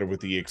to partner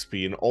with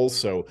EXP. And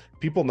also,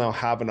 people now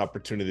have an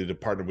opportunity to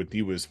partner with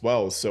you as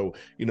well. So,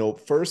 you know,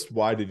 first,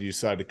 why did you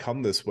decide to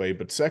come this way?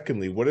 But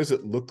secondly, what does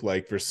it look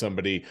like for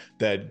somebody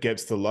that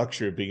gets the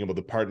luxury of being able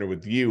to partner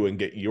with you and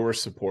get your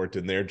support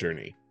in their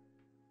journey?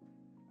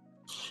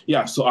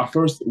 Yeah. So at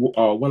first,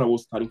 when I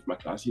was starting for my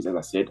classes, as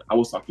I said, I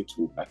was talking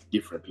to like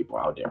different people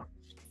out there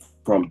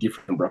from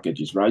different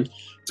brokerages, right?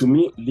 To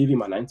me, leaving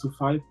my 9 to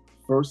 5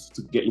 first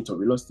to get into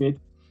real estate,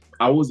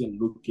 I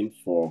wasn't looking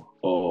for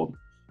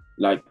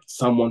like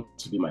someone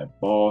to be my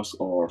boss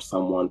or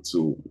someone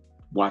to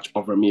watch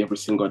over me every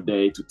single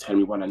day to tell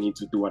me what I need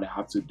to do, what I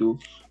have to do.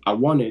 I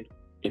wanted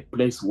a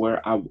place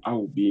where I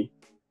would be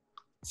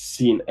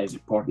seen as a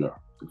partner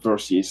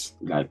versus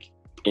like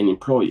an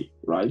employee,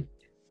 right?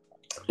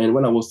 And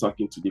when I was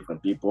talking to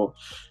different people,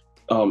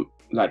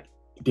 like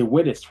the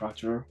way they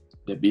structure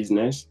the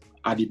business,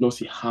 I did not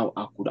see how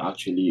I could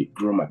actually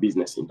grow my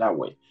business in that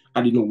way.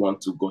 I didn't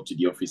want to go to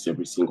the office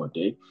every single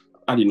day.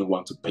 I didn't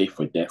want to pay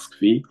for desk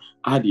fee.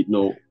 I did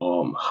not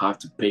have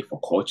to pay for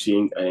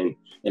coaching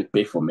and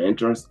pay for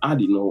mentors. I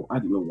didn't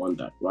want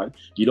that, right?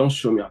 You don't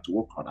show me how to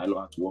work hard. I know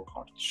how to work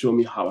hard. Show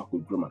me how I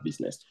could grow my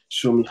business.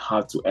 Show me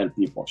how to help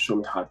people. Show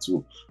me how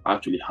to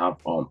actually have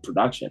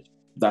production.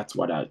 That's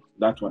what I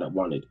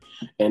wanted.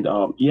 And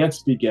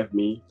EXP gave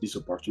me this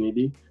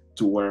opportunity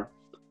to where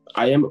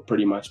I am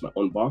pretty much my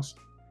own boss,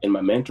 and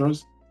my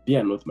mentors, they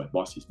are not my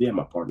bosses, they are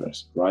my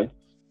partners, right?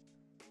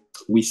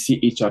 We see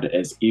each other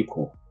as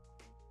equal,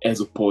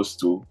 as opposed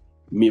to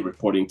me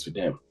reporting to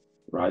them,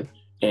 right?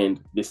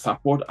 And the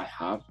support I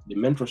have, the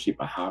mentorship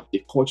I have,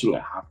 the coaching I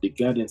have, the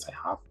guidance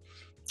I have,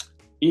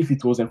 if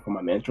it wasn't for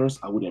my mentors,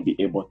 I wouldn't be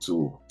able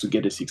to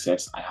get the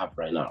success I have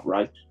right now,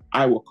 right?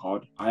 I work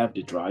hard, I have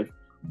the drive,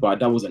 but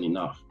that wasn't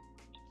enough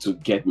to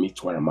get me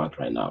to where I'm at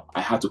right now. I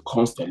had to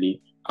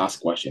constantly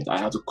ask questions. I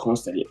had to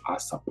constantly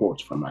ask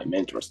support from my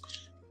mentors.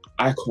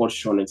 I called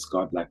Sean and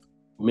Scott like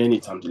many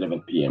times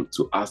 11 p.m.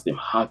 to ask them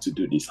how to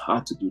do this, how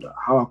to do that,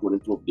 how I could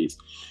improve this,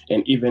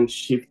 and even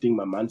shifting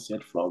my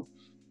mindset from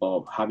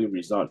having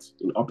results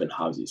in open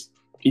houses.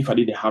 If I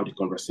didn't have the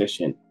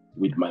conversation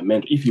with my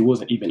mentor, if he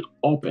wasn't even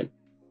open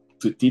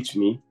to teach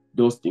me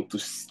those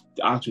things,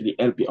 to actually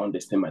help me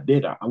understand my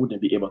data, I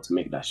wouldn't be able to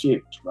make that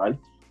shift, right?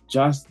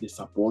 Just the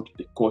support,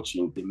 the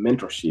coaching, the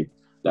mentorship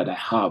that I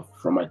have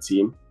from my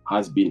team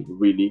has been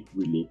really,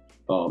 really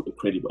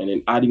incredible. And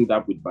then adding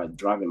that with my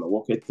drive and my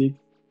work ethic,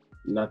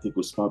 nothing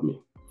could stop me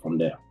from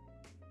there.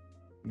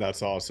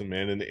 That's awesome,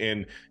 man.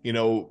 And you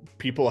know,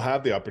 people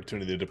have the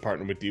opportunity to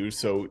partner with you.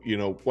 So, you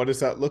know, what does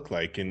that look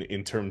like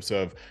in terms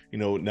of, you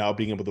know, now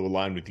being able to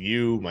align with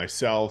you,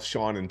 myself,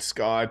 Sean, and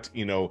Scott?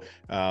 You know,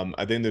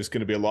 I think there's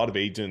going to be a lot of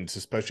agents,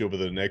 especially over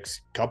the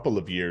next couple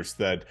of years,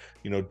 that,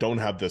 you know, don't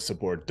have the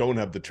support, don't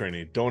have the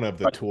training, don't have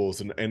the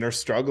tools, and are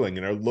struggling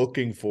and are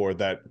looking for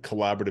that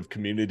collaborative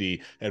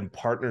community and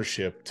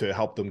partnership to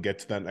help them get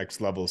to that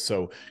next level.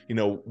 So, you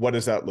know, what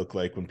does that look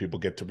like when people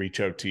get to reach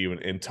out to you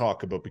and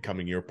talk about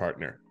becoming your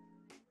partner?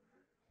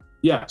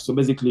 Yeah, so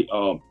basically,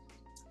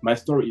 my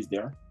story is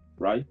there,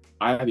 right?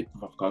 I have a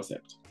proof of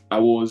concept. I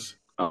was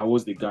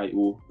the guy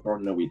who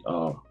partnered with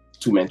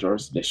two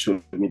mentors. They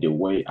showed me the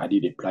way. I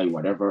did apply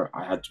whatever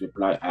I had to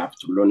apply. I have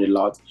to learn a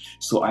lot.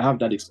 So I have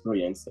that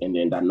experience and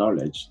then that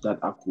knowledge that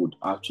I could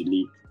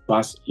actually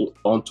pass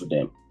on to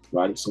them,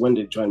 right? So when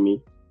they join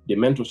me, the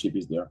mentorship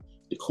is there,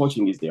 the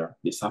coaching is there,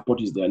 the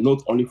support is there,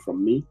 not only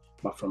from me,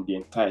 but from the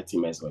entire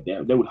team as well.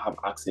 They will have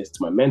access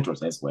to my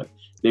mentors as well.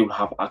 They will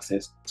have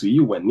access to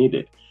you when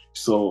needed.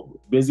 So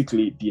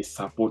basically, the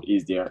support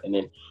is there, and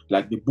then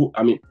like the book,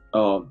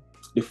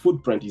 the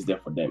footprint is there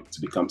for them to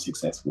become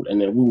successful,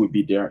 and then we will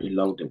be there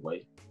along the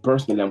way.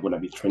 Personally, I'm going to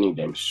be training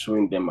them,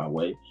 showing them my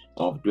way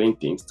of doing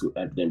things to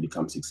help them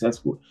become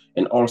successful,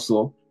 and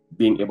also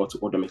being able to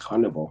hold them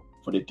accountable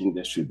for the things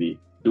they should be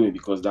doing,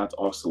 because that's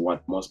also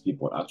what most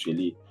people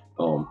actually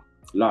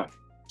lack.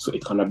 So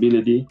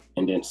accountability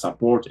and then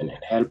support and then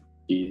help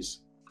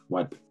is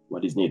what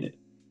is needed.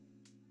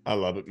 I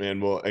love it,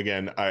 man. Well,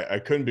 again, I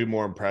couldn't be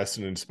more impressed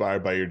and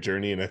inspired by your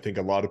journey. And I think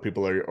a lot of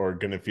people are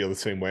going to feel the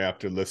same way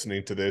after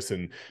listening to this.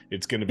 And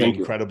it's going to be Thank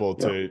you. incredible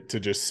Yeah. to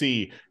just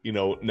see, you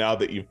know, now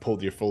that you've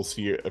pulled your first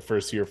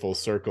year full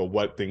circle,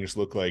 what things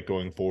look like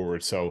going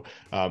forward. So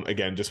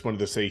again, just wanted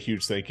to say a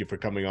huge thank you for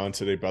coming on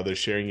today, brother,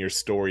 sharing your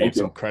story. Thank It's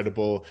you.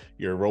 incredible.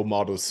 You're a role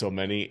model to so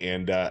many.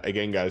 And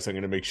again, guys, I'm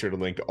going to make sure to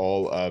link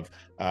all of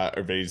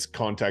everybody's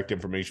contact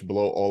information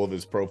below, all of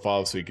his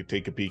profiles, so you can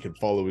take a peek and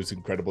follow his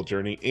incredible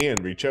journey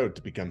and reach out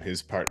to become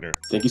his partner.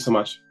 Thank you so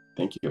much.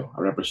 Thank you.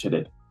 I really appreciate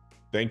it.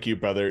 Thank you,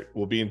 brother.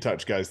 We'll be in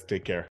touch, guys. Take care.